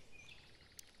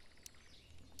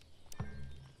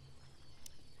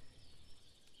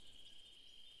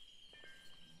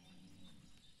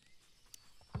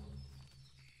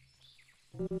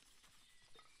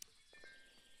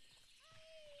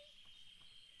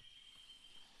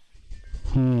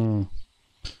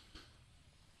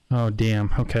 Oh, damn.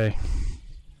 Okay.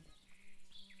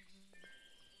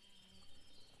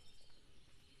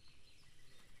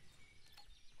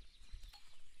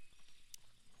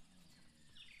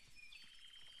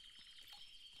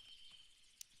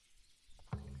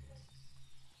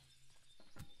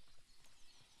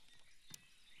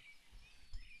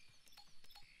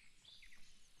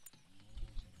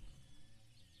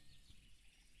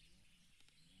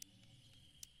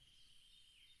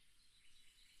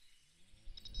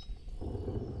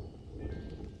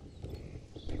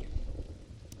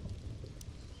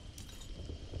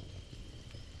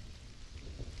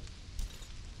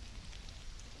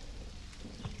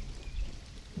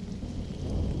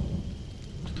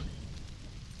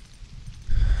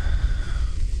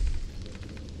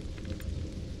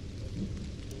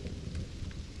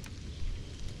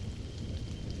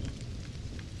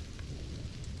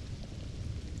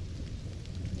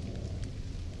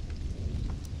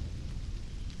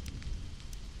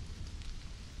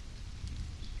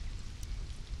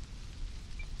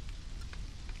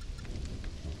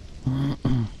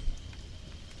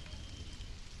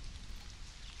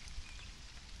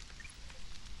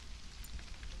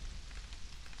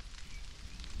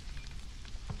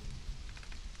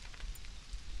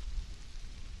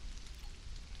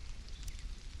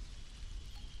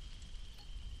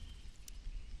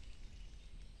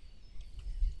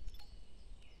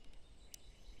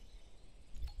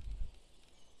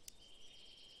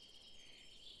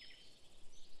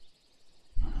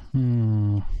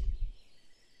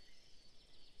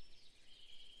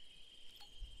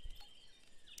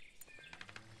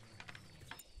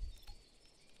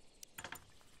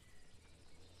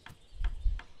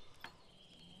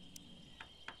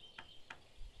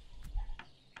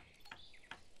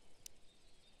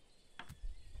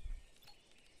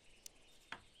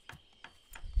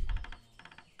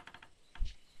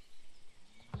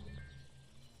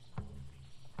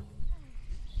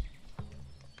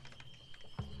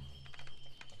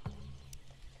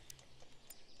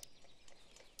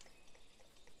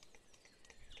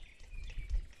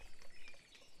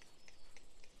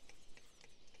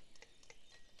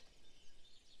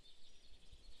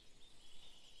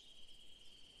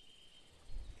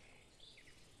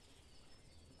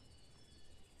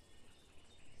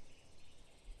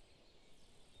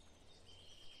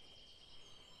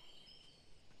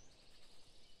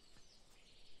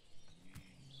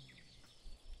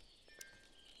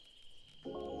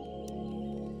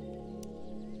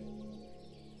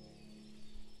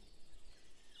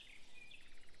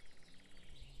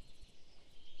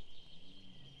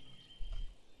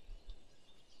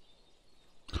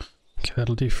 Okay,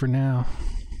 that'll do for now.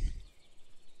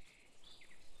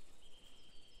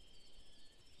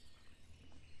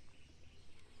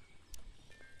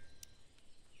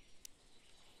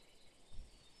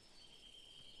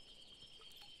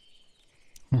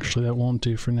 Actually, that won't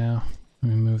do for now. Let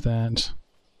me move that.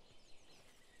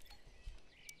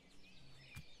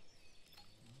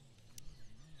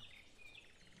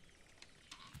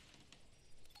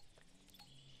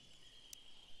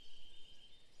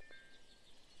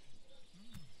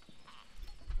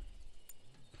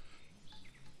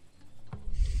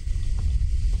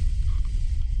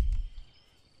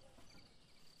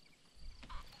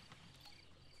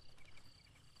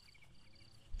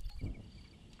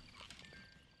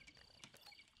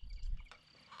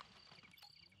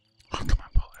 Oh, come on,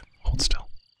 pull it. Hold still.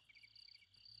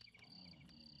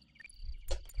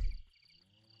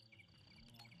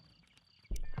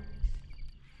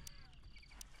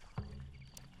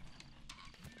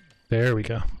 There we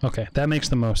go. Okay, that makes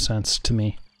the most sense to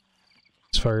me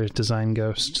as far as design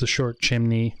goes. It's a short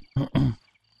chimney.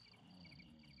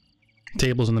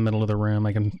 Table's in the middle of the room.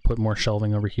 I can put more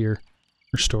shelving over here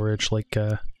for storage, like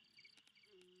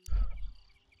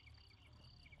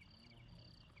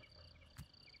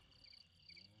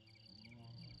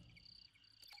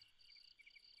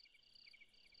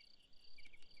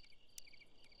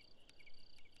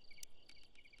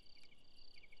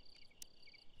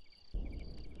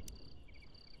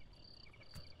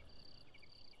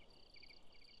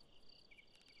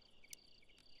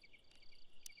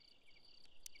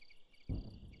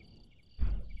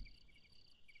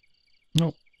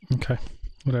nope. Okay.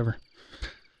 Whatever.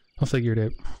 I'll figure it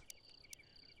out.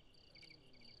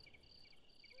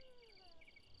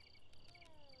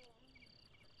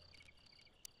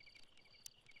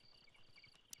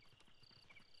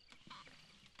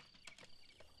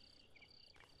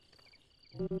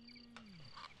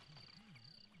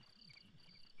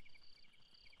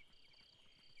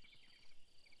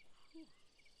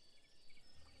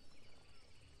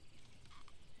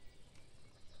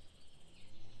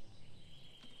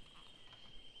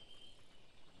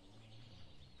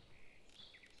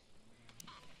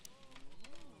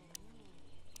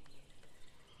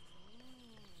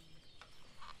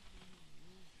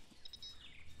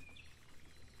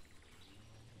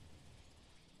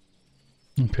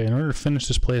 Okay, in order to finish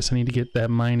this place, I need to get that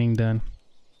mining done.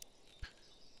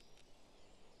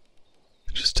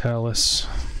 Just talus.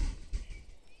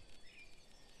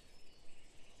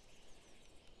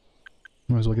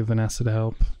 Might as well get Vanessa to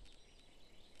help.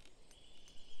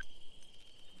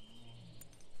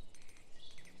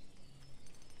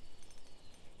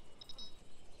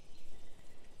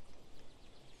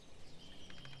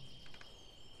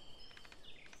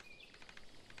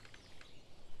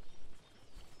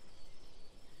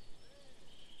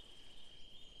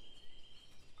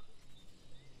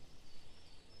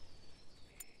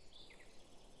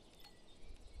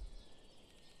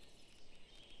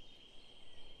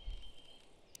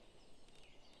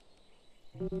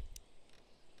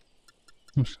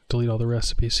 Let's delete all the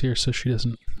recipes here so she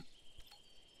doesn't.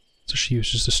 So she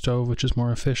uses the stove, which is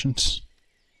more efficient.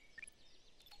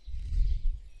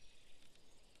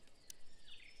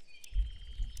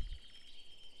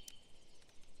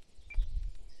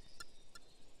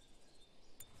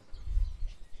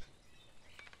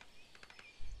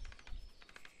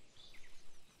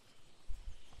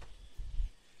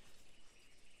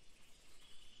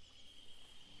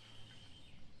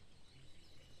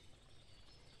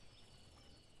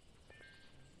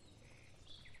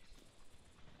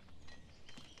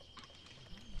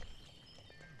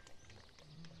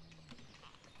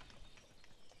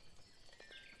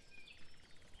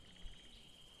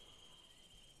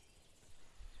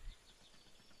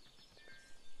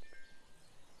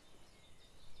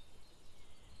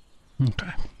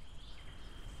 Okay.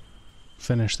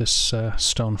 Finish this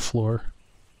stone floor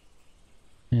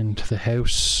into the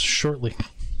house shortly.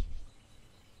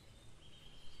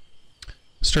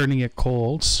 Starting to get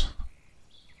cold,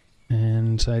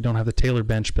 and I don't have the tailor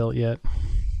bench built yet,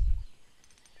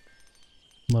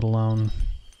 let alone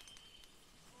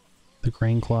the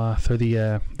grain cloth or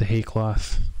the hay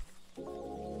cloth.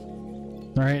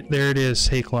 All right, there it is,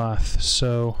 hay cloth.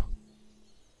 So.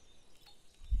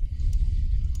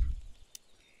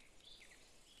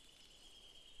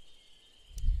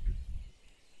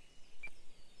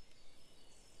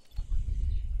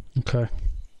 Okay.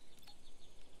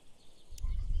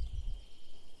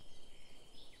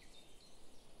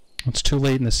 It's too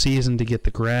late in the season to get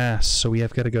the grass, so we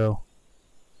have got to go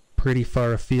pretty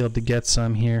far afield to get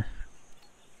some here.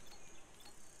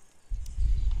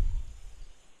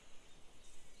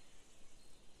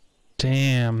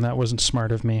 Damn, that wasn't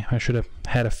smart of me. I should have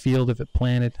had a field of it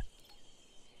planted.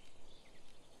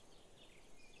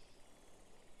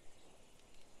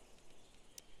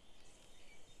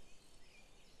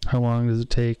 How long does it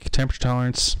take? Temperature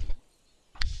tolerance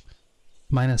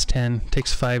 -10.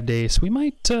 Takes 5 days. We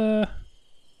might get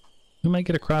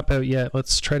a crop out yet.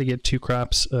 Let's try to get 2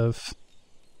 crops of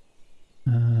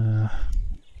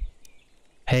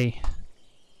hay,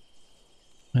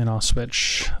 and I'll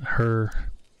switch her.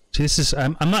 See, this is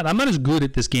I'm not as good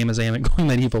at this game as I am at Going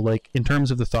Medieval. Like in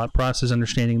terms of the thought process,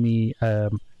 understanding the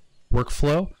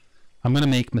workflow, I'm gonna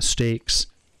make mistakes,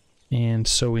 and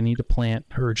so we need to plant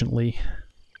urgently.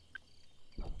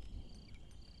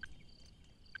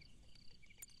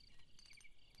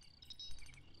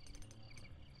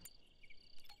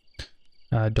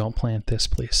 Don't plant this,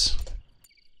 please.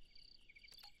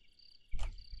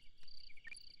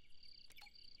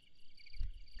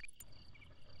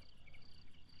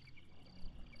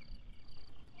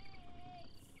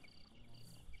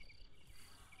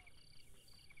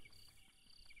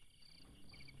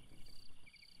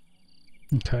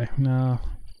 Okay, now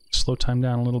slow time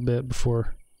down a little bit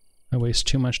before I waste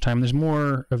too much time. There's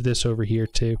more of this over here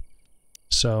too.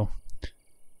 So,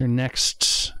 your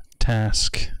next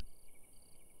task,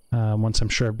 once I'm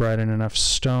sure I brought in enough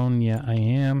stone, yeah I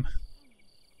am.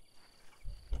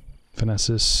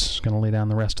 Vanessa's gonna lay down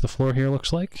the rest of the floor here,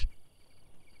 looks like.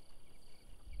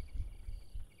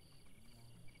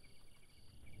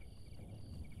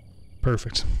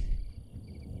 Perfect.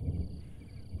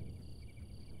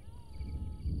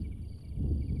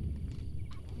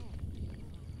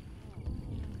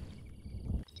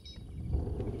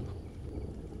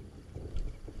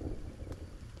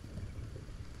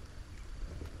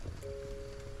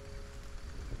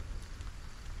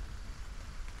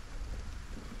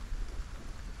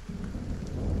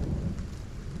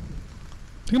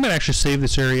 I think I might actually save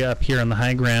this area up here on the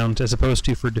high ground as opposed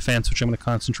to for defense, which I'm going to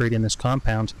concentrate in this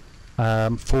compound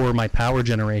for my power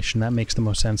generation. That makes the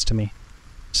most sense to me.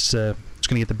 It's going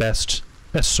to get the best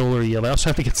solar yield. I also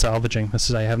have to get salvaging.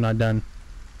 I have not done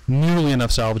nearly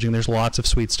enough salvaging. There's lots of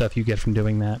sweet stuff you get from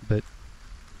doing that, but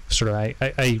sort of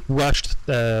I rushed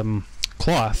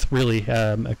cloth, really,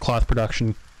 a cloth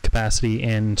production capacity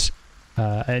and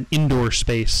an indoor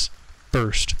space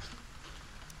first.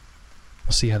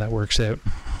 We'll see how that works out.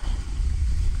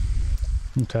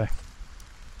 Okay.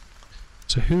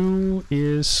 So who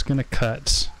is going to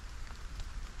cut?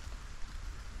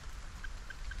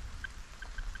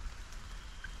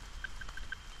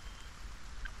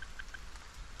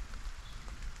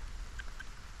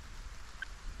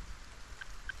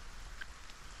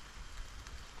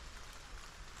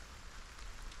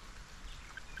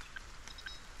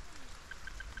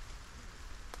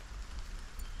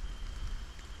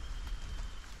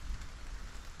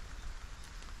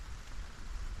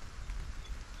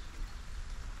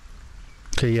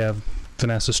 Okay, yeah,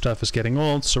 Vanessa's stuff is getting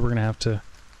old, so we're gonna have to.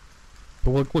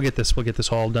 But we'll get this. We'll get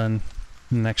this all done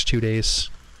in the next 2 days.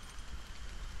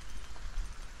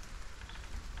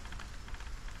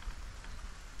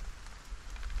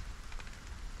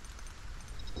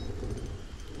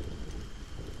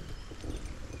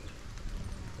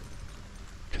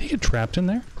 Can he get trapped in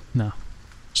there? No,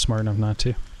 smart enough not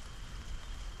to.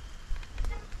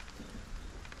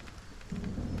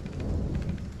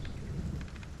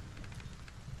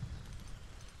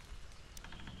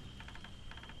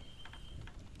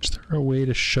 A way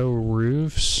to show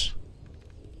roofs?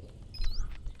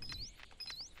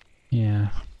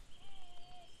 Yeah.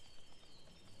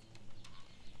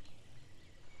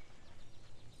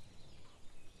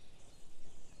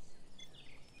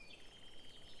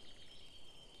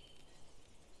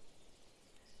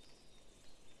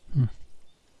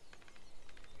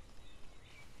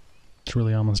 It's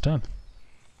really almost done.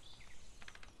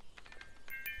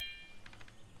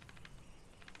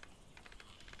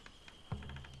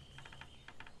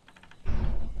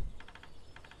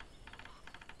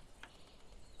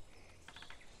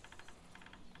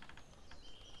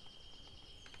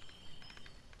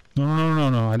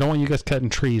 No. I don't want you guys cutting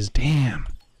trees. Damn.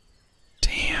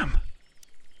 Damn.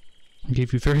 I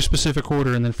gave you very specific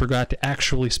order and then forgot to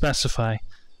actually specify.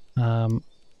 No,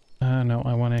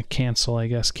 I want to cancel, I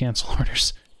guess. Cancel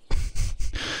orders.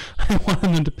 I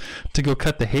wanted them to go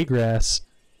cut the hay grass,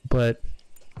 but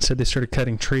said they started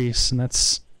cutting trees, and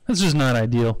that's just not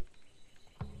ideal.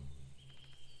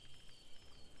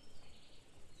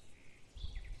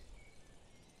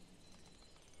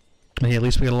 Hey, at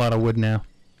least we got a lot of wood now.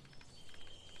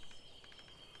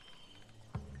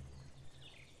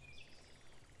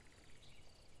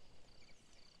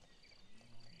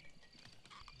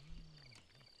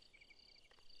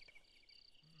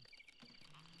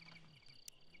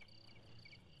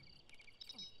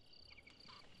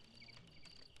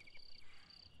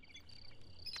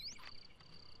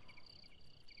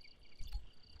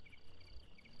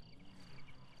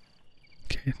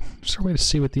 Okay, is there a way to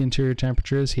see what the interior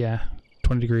temperature is? Yeah,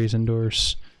 20 degrees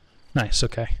indoors. Nice,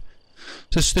 okay.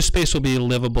 So this space will be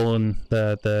livable in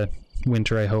the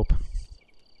winter, I hope.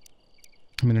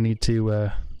 I'm going to need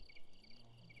to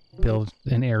build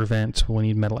an air vent. We'll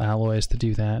need metal alloys to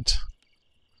do that.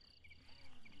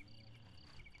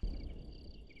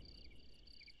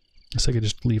 Guess I could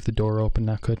just leave the door open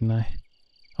now, couldn't I?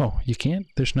 Oh, you can't?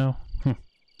 There's no...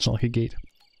 It's not like a gate.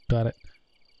 Got it.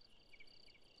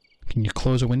 Can you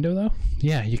close a window, though?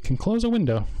 Yeah, you can close a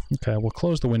window. Okay, we'll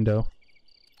close the window.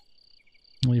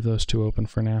 Leave those two open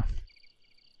for now.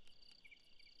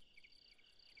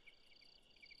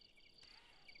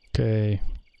 Okay.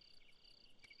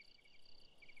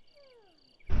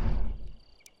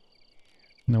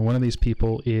 Now, one of these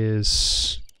people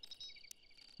is...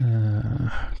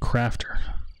 crafter.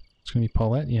 It's going to be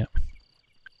Paulette? Yeah.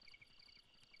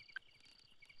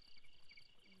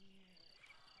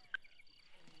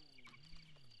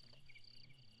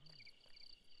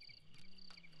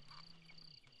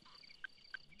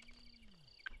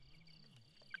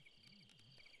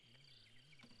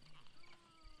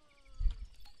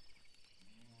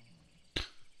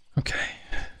 Okay,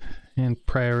 and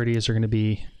priorities are going to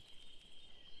be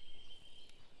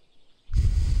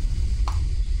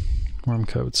worm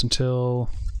coats until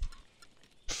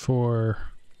 4.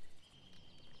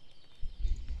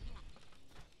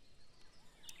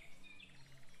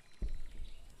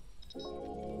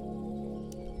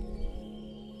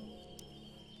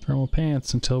 Thermal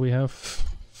pants until we have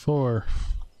 4.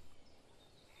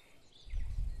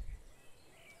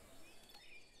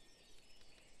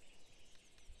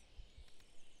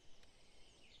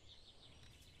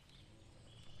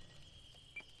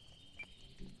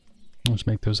 Let's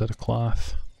make those out of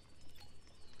cloth.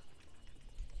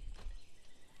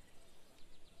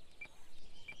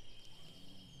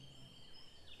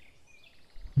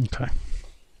 Okay.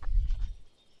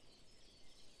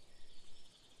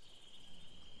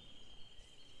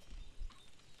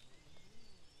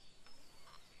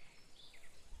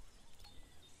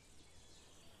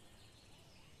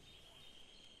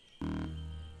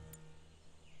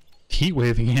 heat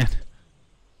wave again.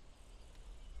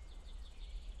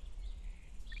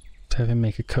 Let's have him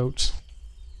make a coat.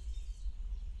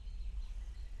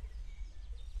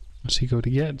 What's he go to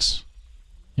get?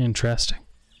 Interesting.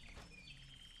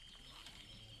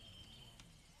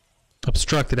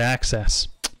 Obstructed access.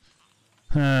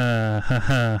 What?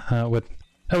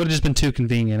 That would have just been too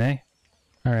convenient, eh?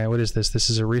 Alright, what is this? This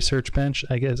is a research bench?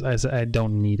 I guess I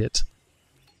don't need it.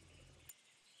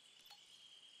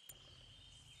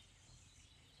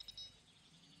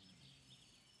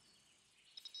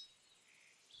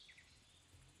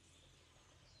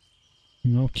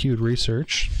 No queued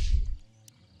research.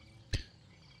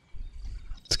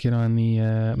 Let's get on the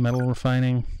metal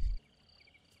refining.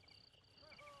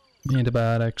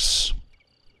 Antibiotics.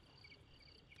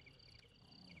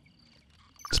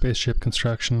 Spaceship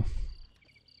construction.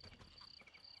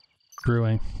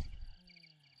 Brewing.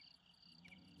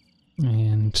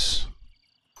 And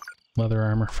leather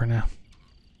armor for now.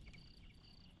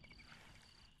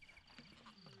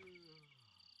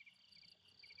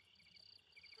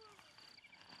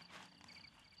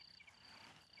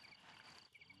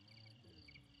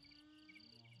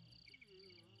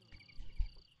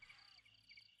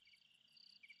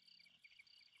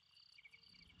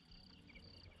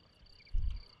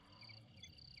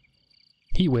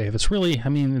 Heat wave. It's really, I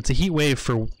mean, it's a heat wave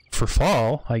for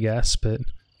fall, I guess, but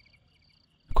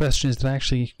the question is, did I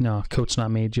actually, no, coat's not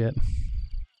made yet.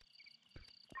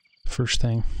 First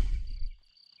thing.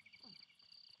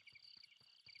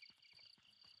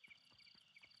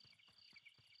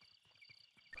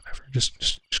 Whatever,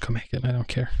 just go make it, I don't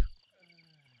care.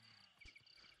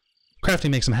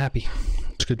 Crafting makes them happy.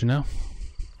 It's good to know.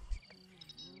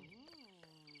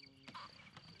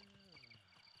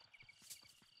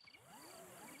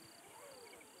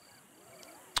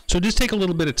 So just take a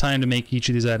little bit of time to make each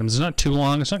of these items. It's not too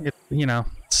long. It's not, you know,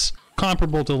 it's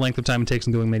comparable to the length of time it takes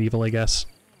in doing medieval, I guess.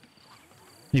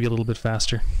 Maybe a little bit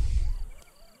faster.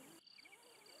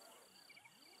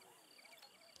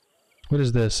 What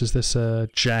is this? Is this a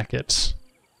jacket?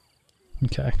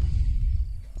 Okay.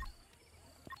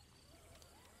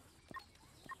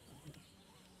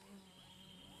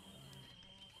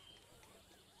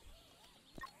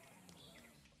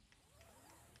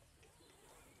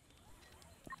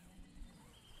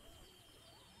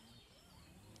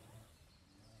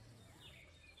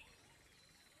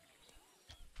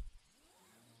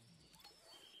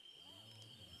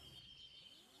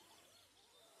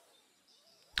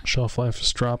 Shelf life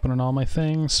is dropping on all my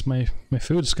things. My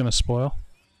food's gonna spoil.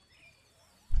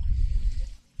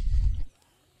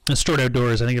 It's stored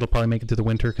outdoors. I think it'll probably make it through the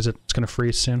winter because it's gonna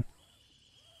freeze soon.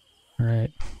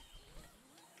 Alright.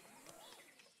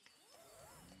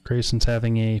 Grayson's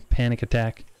having a panic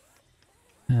attack.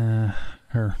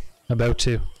 Or about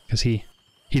to, because he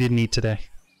didn't eat today.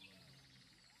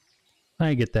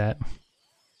 I get that.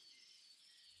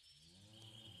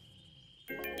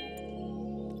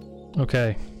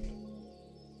 Okay.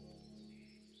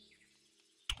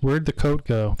 Where'd the coat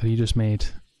go that he just made?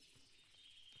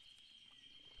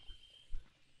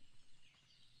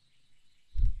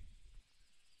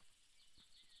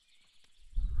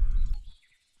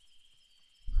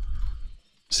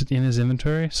 Is it in his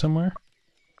inventory somewhere?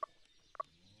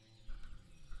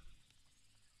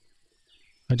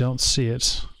 I don't see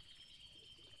it.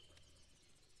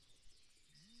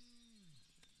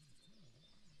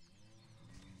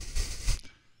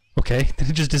 Okay, did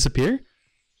it just disappear?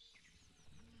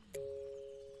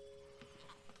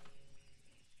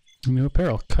 New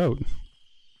apparel, coat.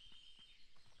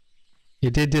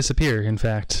 It did disappear, in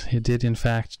fact. It did, in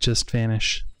fact, just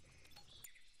vanish.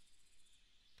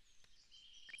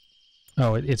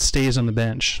 Oh, it stays on the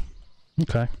bench.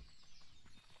 Okay.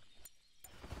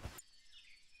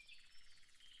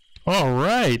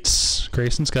 Alright!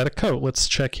 Grayson's got a coat. Let's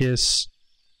check his...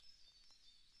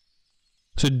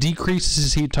 So it decreases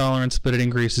his heat tolerance, but it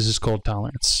increases his cold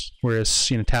tolerance.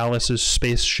 Whereas, you know, Talus's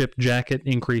spaceship jacket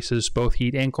increases both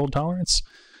heat and cold tolerance.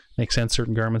 Makes sense,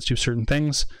 certain garments do certain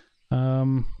things.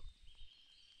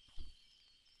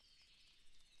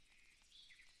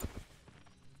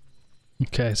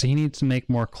 Okay, so he needs to make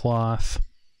more cloth.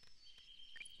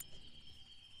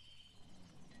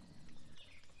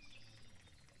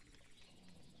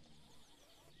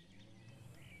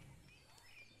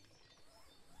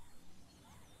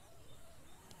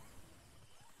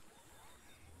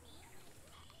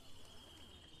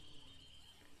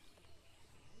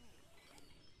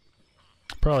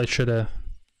 Probably should have...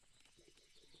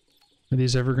 Are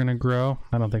these ever going to grow?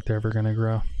 I don't think they're ever going to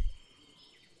grow.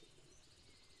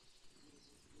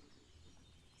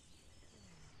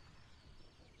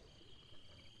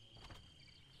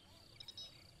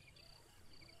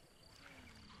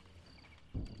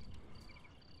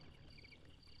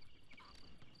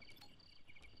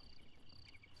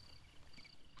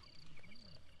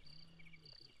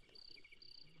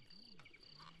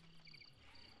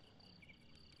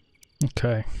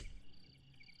 Okay.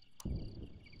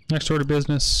 Next order of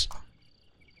business.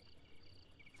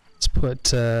 Let's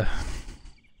put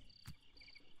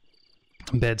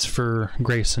beds for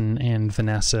Grayson and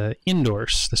Vanessa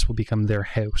indoors. This will become their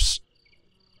house.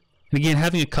 And again,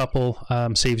 having a couple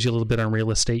saves you a little bit on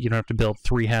real estate. You don't have to build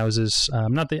 3 houses.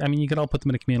 Not that, I mean, you could all put them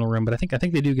in a communal room, but I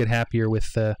think they do get happier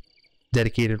with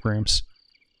dedicated rooms.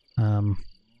 I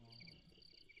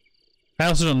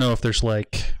also don't know if there's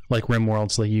like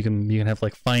Rimworlds, like you can have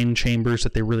like fine chambers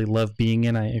that they really love being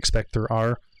in. I expect there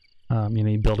are. You know,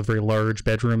 you build a very large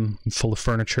bedroom full of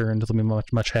furniture, and they'll be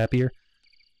much happier.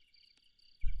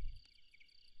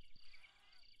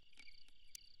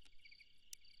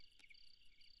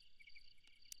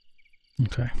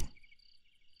 Okay.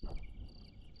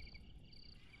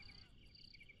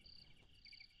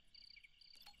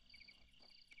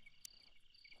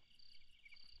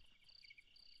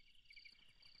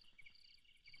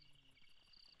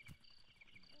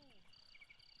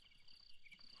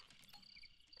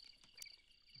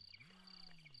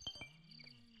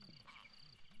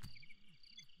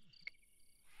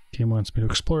 Game wants me to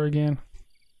explore again.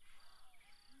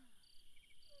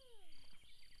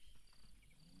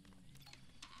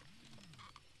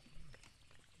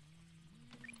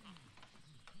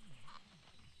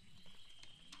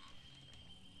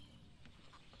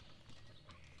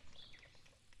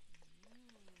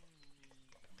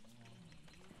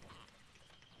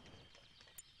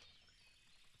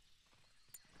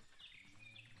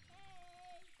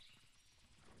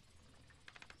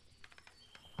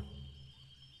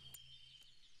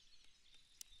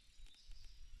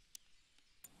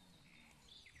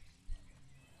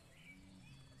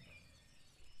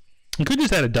 You could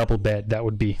just add a double bed. That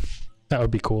would be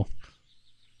cool.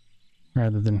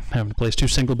 Rather than having to place 2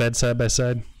 single beds side by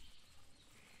side.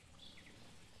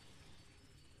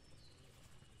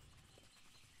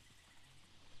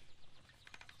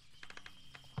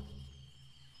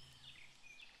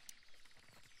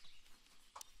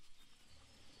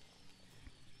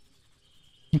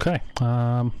 Okay.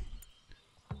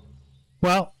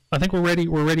 Well, I think we're ready.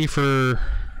 We're ready for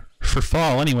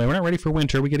fall anyway. We're not ready for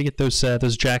winter. We got to get those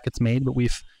jackets made, but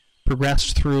we've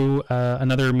progressed through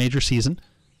another major season,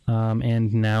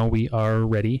 and now we are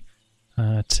ready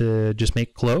to just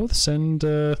make clothes and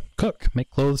cook. Make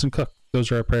clothes and cook.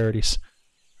 Those are our priorities.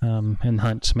 And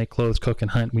hunt. Make clothes, cook,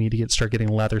 and hunt. We need to start getting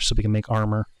leather so we can make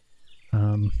armor.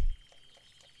 And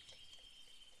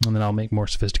then I'll make more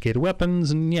sophisticated weapons,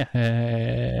 and yeah,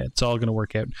 it's all gonna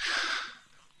work out.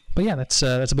 But yeah, that's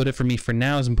about it for me for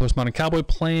now. As I'm Postmodern Cowboy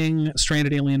playing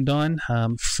Stranded Alien Dawn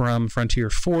from Frontier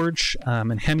Forge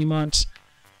in Hemimont.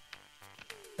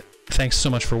 Thanks so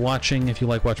much for watching. If you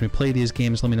like watching me play these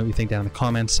games, let me know what you think down in the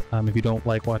comments. If you don't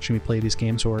like watching me play these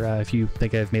games, or if you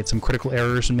think I've made some critical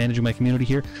errors in managing my community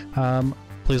here,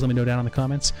 please let me know down in the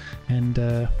comments. And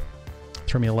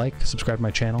throw me a like, subscribe to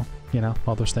my channel, you know,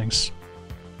 all those things.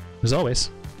 As always,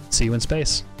 see you in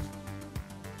space.